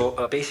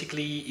 So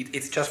basically,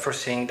 it's just for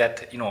saying that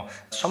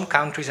some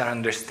countries are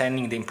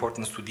understanding the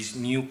importance to this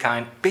new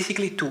kind,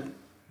 basically to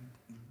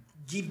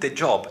give the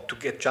job to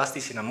get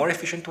justice in a more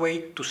efficient way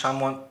to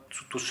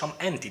some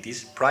entities,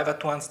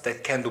 private ones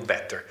that can do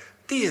better.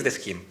 This is the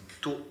scheme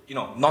to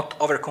not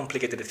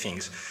overcomplicate the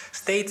things.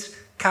 States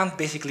can't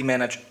basically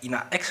manage in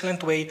an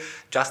excellent way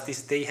justice.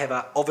 They have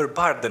an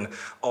overburden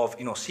of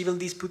civil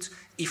disputes.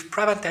 If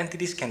private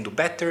entities can do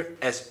better,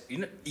 as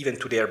even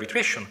to the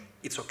arbitration,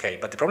 it's okay.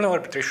 But the problem of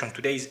arbitration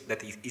today is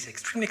that it is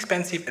extremely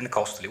expensive and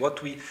costly.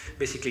 What we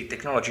basically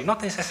technology,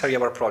 not necessarily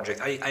our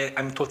project.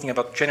 I'm talking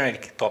about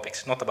generic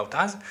topics, not about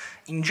us.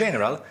 In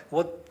general,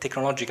 what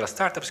technological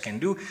startups can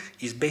do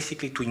is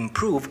basically to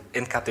improve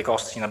and cut the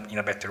costs in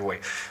a better way.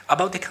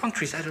 About the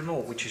countries, I don't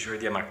know which is your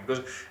idea, Mark,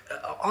 because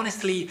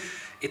honestly,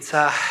 it's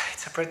a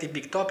pretty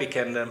big topic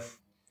and.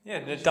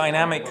 A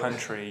dynamic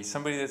country,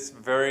 somebody that's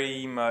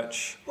very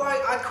much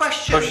I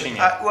question. Pushing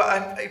it.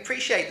 I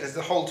appreciate there's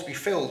a hole to be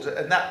filled,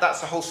 and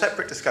that's a whole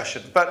separate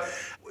discussion. But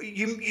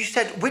you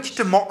said which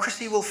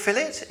democracy will fill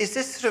it? Is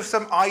this sort of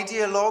some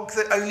ideologue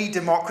that only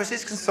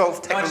democracies can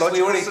solve technological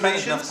we already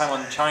solutions? spent enough time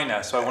on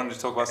China, so I wanted to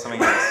talk about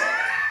something else.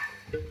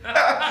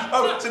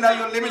 So now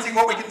you're limiting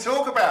what we can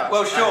talk about.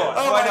 Well, sure.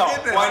 Oh, Why not?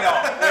 goodness. Why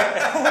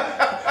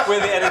not?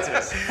 We're the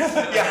editors.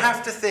 You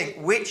have to think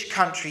which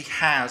country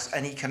has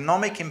an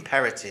economic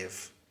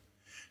imperative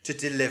to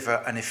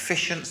deliver an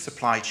efficient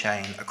supply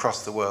chain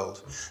across the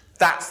world.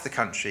 That's the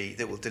country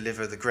that will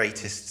deliver the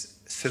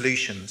greatest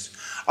solutions.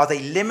 Are they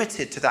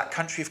limited to that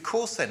country? Of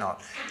course they're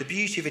not. The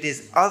beauty of it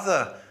is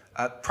other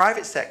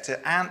private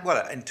sector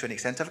and to an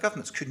extent other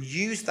governments can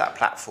use that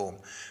platform.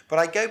 But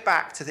I go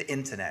back to the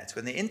internet.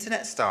 When the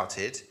internet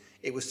started,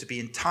 it was to be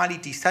entirely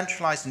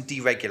decentralized and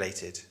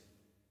deregulated.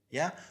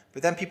 Yeah?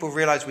 But then people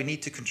realized we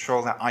need to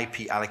control that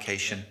IP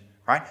allocation,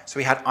 right? So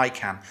we had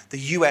ICANN. The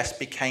US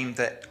became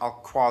the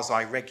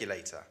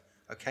quasi-regulator,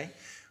 okay?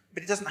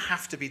 But it doesn't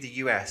have to be the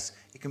US.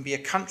 It can be a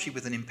country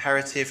with an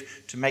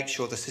imperative to make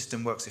sure the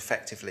system works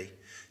effectively.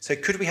 So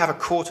could we have a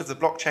court of the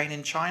blockchain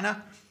in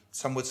China?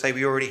 Some would say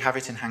we already have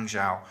it in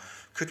Hangzhou.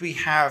 Could we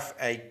have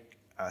a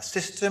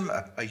system,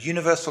 a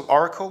universal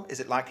oracle?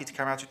 Is it likely to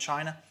come out of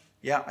China?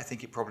 Yeah, I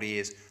think it probably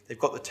is. They've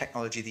got the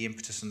technology, the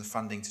impetus, and the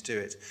funding to do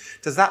it.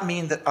 Does that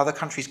mean that other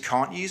countries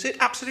can't use it?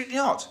 Absolutely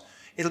not.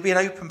 It'll be an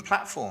open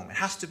platform. It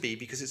has to be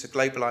because it's a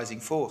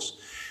globalizing force.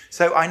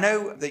 So I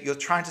know that you're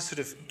trying to sort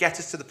of get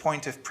us to the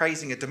point of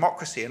praising a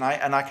democracy, and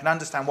I can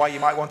understand why you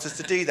might want us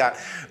to do that.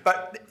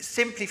 But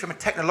simply from a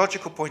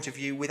technological point of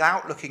view,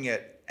 without looking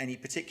at any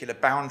particular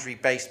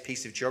boundary-based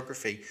piece of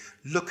geography,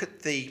 look at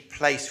the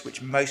place which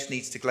most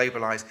needs to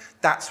globalize.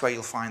 That's where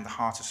you'll find the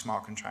heart of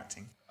smart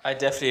contracting. I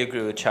definitely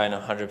agree with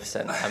China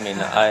 100%. I mean,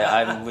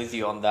 I'm with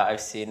you on that. I've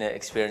seen it,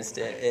 experienced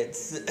it.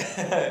 It's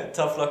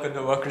tough luck on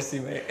democracy,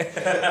 mate.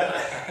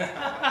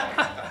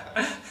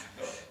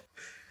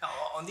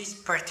 On this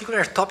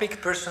particular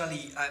topic,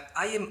 personally,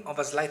 I am of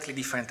a slightly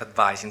different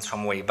advice in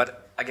some way.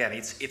 But again,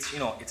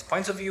 it's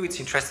points of view. It's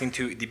interesting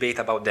to debate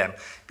about them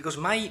because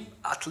my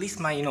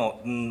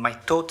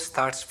thought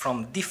starts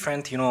from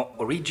different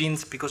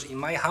origins. Because in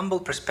my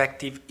humble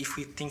perspective, if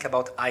we think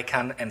about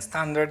ICANN and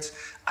standards,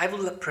 I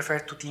would prefer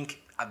to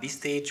think at this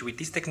stage with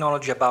this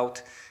technology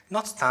about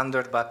not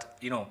standard, but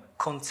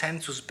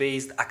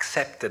consensus-based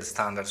accepted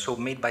standards, so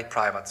made by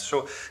private.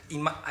 So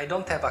I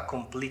don't have a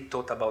complete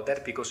thought about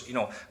that because we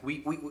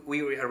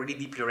are really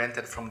deeply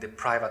oriented from the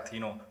private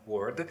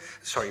world.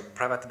 Sorry,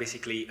 private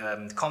basically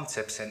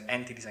concepts and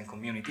entities and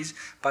communities.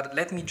 But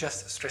let me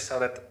just stress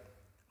out that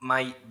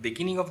my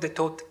beginning of the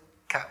thought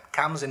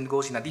comes and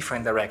goes in a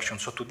different direction.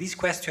 So to this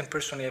question,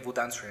 personally, I would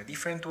answer in a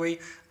different way.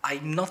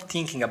 I'm not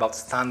thinking about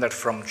standard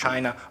from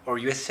China or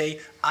USA.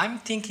 I'm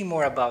thinking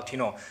more about,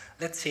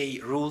 let's say,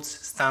 rules,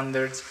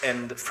 standards,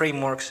 and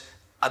frameworks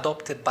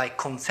adopted by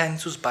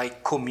consensus by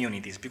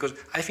communities. Because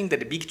I think that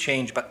the big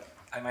change, but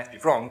I might be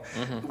wrong,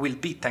 will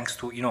be thanks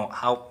to,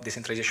 how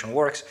decentralization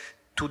works,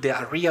 to the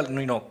real,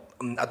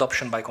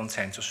 adoption by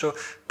consensus. So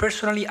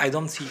personally, I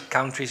don't see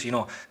countries,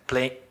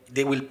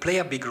 they will play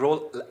a big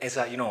role as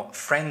a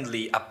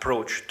friendly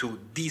approach to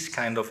these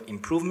kind of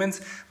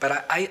improvements,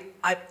 but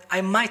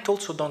I might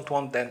also don't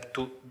want them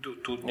to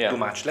do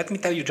much. Let me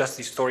tell you just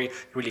this story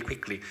really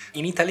quickly.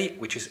 In Italy,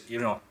 which is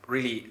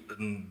really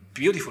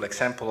beautiful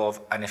example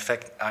of an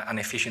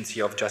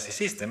efficiency of justice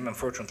system,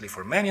 unfortunately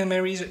for many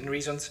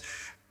reasons,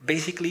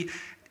 basically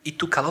it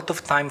took a lot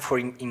of time for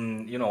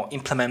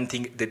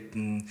implementing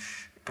the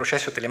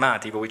processo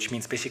telematico, which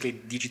means basically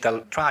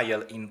digital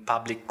trial in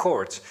public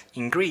courts.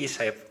 In Greece,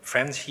 I have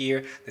friends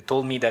here that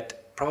told me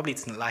that probably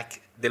it's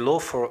like the law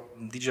for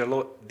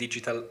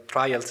digital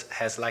trials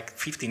has like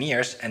 15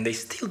 years and they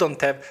still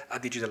don't have a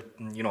digital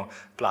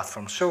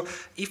platform. So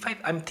if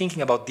I'm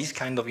thinking about this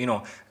kind of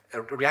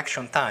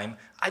reaction time,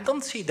 I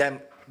don't see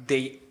them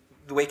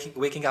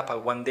waking up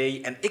one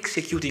day and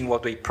executing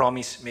what they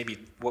promise, maybe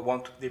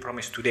what they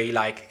promise today,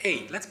 like,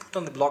 hey, let's put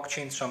on the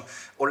blockchain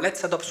or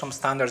let's adopt some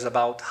standards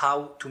about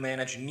how to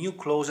manage new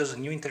clauses,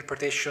 new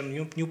interpretation,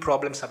 new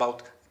problems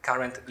about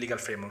current legal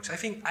frameworks. I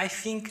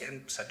think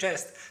and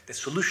suggest the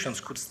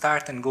solutions could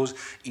start and goes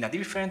in a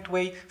different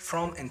way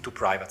from and to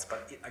privates.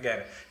 But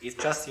again, it's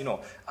just,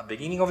 a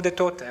beginning of the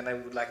thought, and I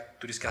would like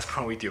to discuss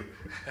more with you.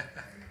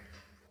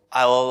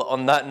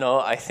 On that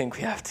note, I think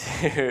we have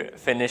to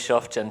finish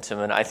off,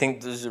 gentlemen. I think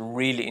this is a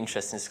really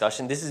interesting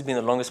discussion. This has been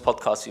the longest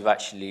podcast we've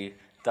actually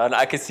done.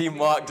 I can see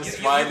Mark just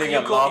smiling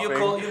and laughing. You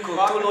call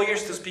 2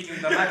 lawyers to speak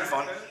in the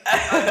microphone.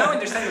 I don't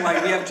understand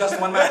why we have just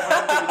one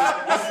microphone.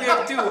 If we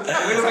have 2,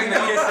 we're looking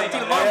at kissing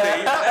until Monday.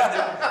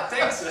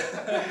 Thanks.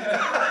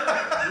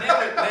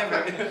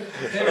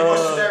 Never.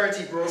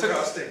 Posterity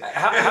broadcasting.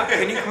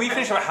 Can we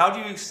finish? How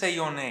do you say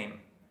your name?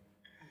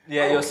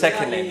 Yeah, your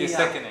second name. Your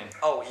second name.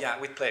 Oh, yeah,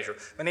 with pleasure.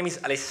 My name is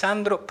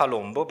Alessandro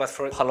Palombo, but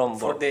for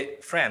the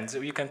friends,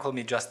 you can call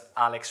me just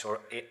Alex or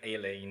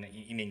Ale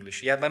in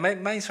English. Yeah, but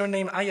my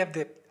surname, I have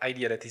the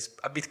idea that it's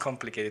a bit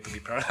complicated to be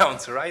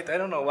pronounced, right? I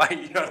don't know why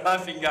you're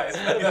laughing, guys.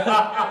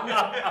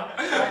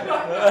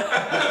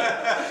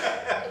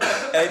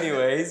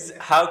 Anyways,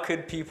 how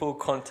could people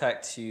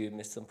contact you,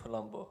 Mr.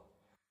 Palombo?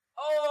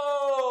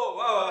 Oh,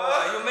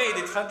 wow, you made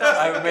it,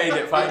 fantastic. I made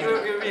it, finally.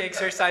 You're really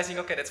exercising,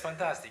 okay, that's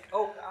fantastic.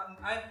 Oh,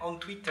 I'm on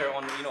Twitter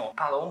on,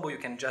 Palombo, you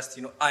can just,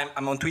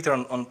 I'm on Twitter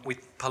on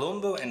with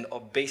Palombo, and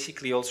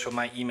basically also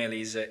my email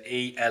is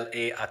ala@jur.io,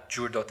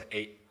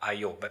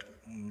 but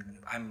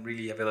I'm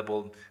really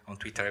available on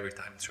Twitter every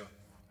time, so.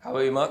 How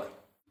about you, Mark?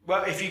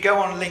 Well, if you go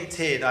on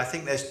LinkedIn, I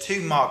think there's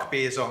 2 Mark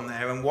Beers on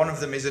there, and one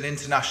of them is an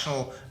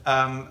international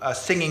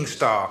singing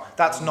star.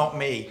 That's not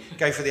me.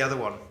 Go for the other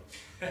one.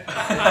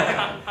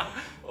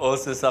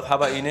 Awesome stuff. How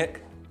about you,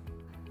 Nick?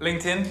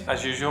 LinkedIn,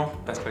 as usual,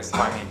 best place to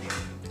find me.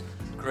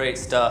 Great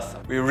stuff.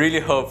 We really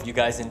hope you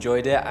guys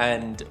enjoyed it,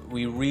 and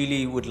we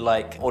really would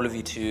like all of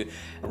you to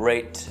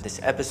rate this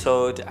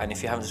episode. And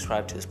if you haven't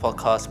subscribed to this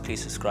podcast,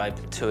 please subscribe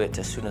to it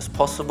as soon as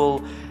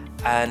possible.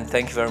 And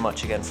thank you very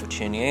much again for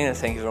tuning in, and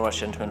thank you very much,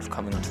 gentlemen, for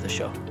coming onto the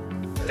show.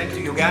 Thank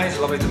you, guys.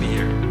 Lovely to be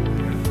here.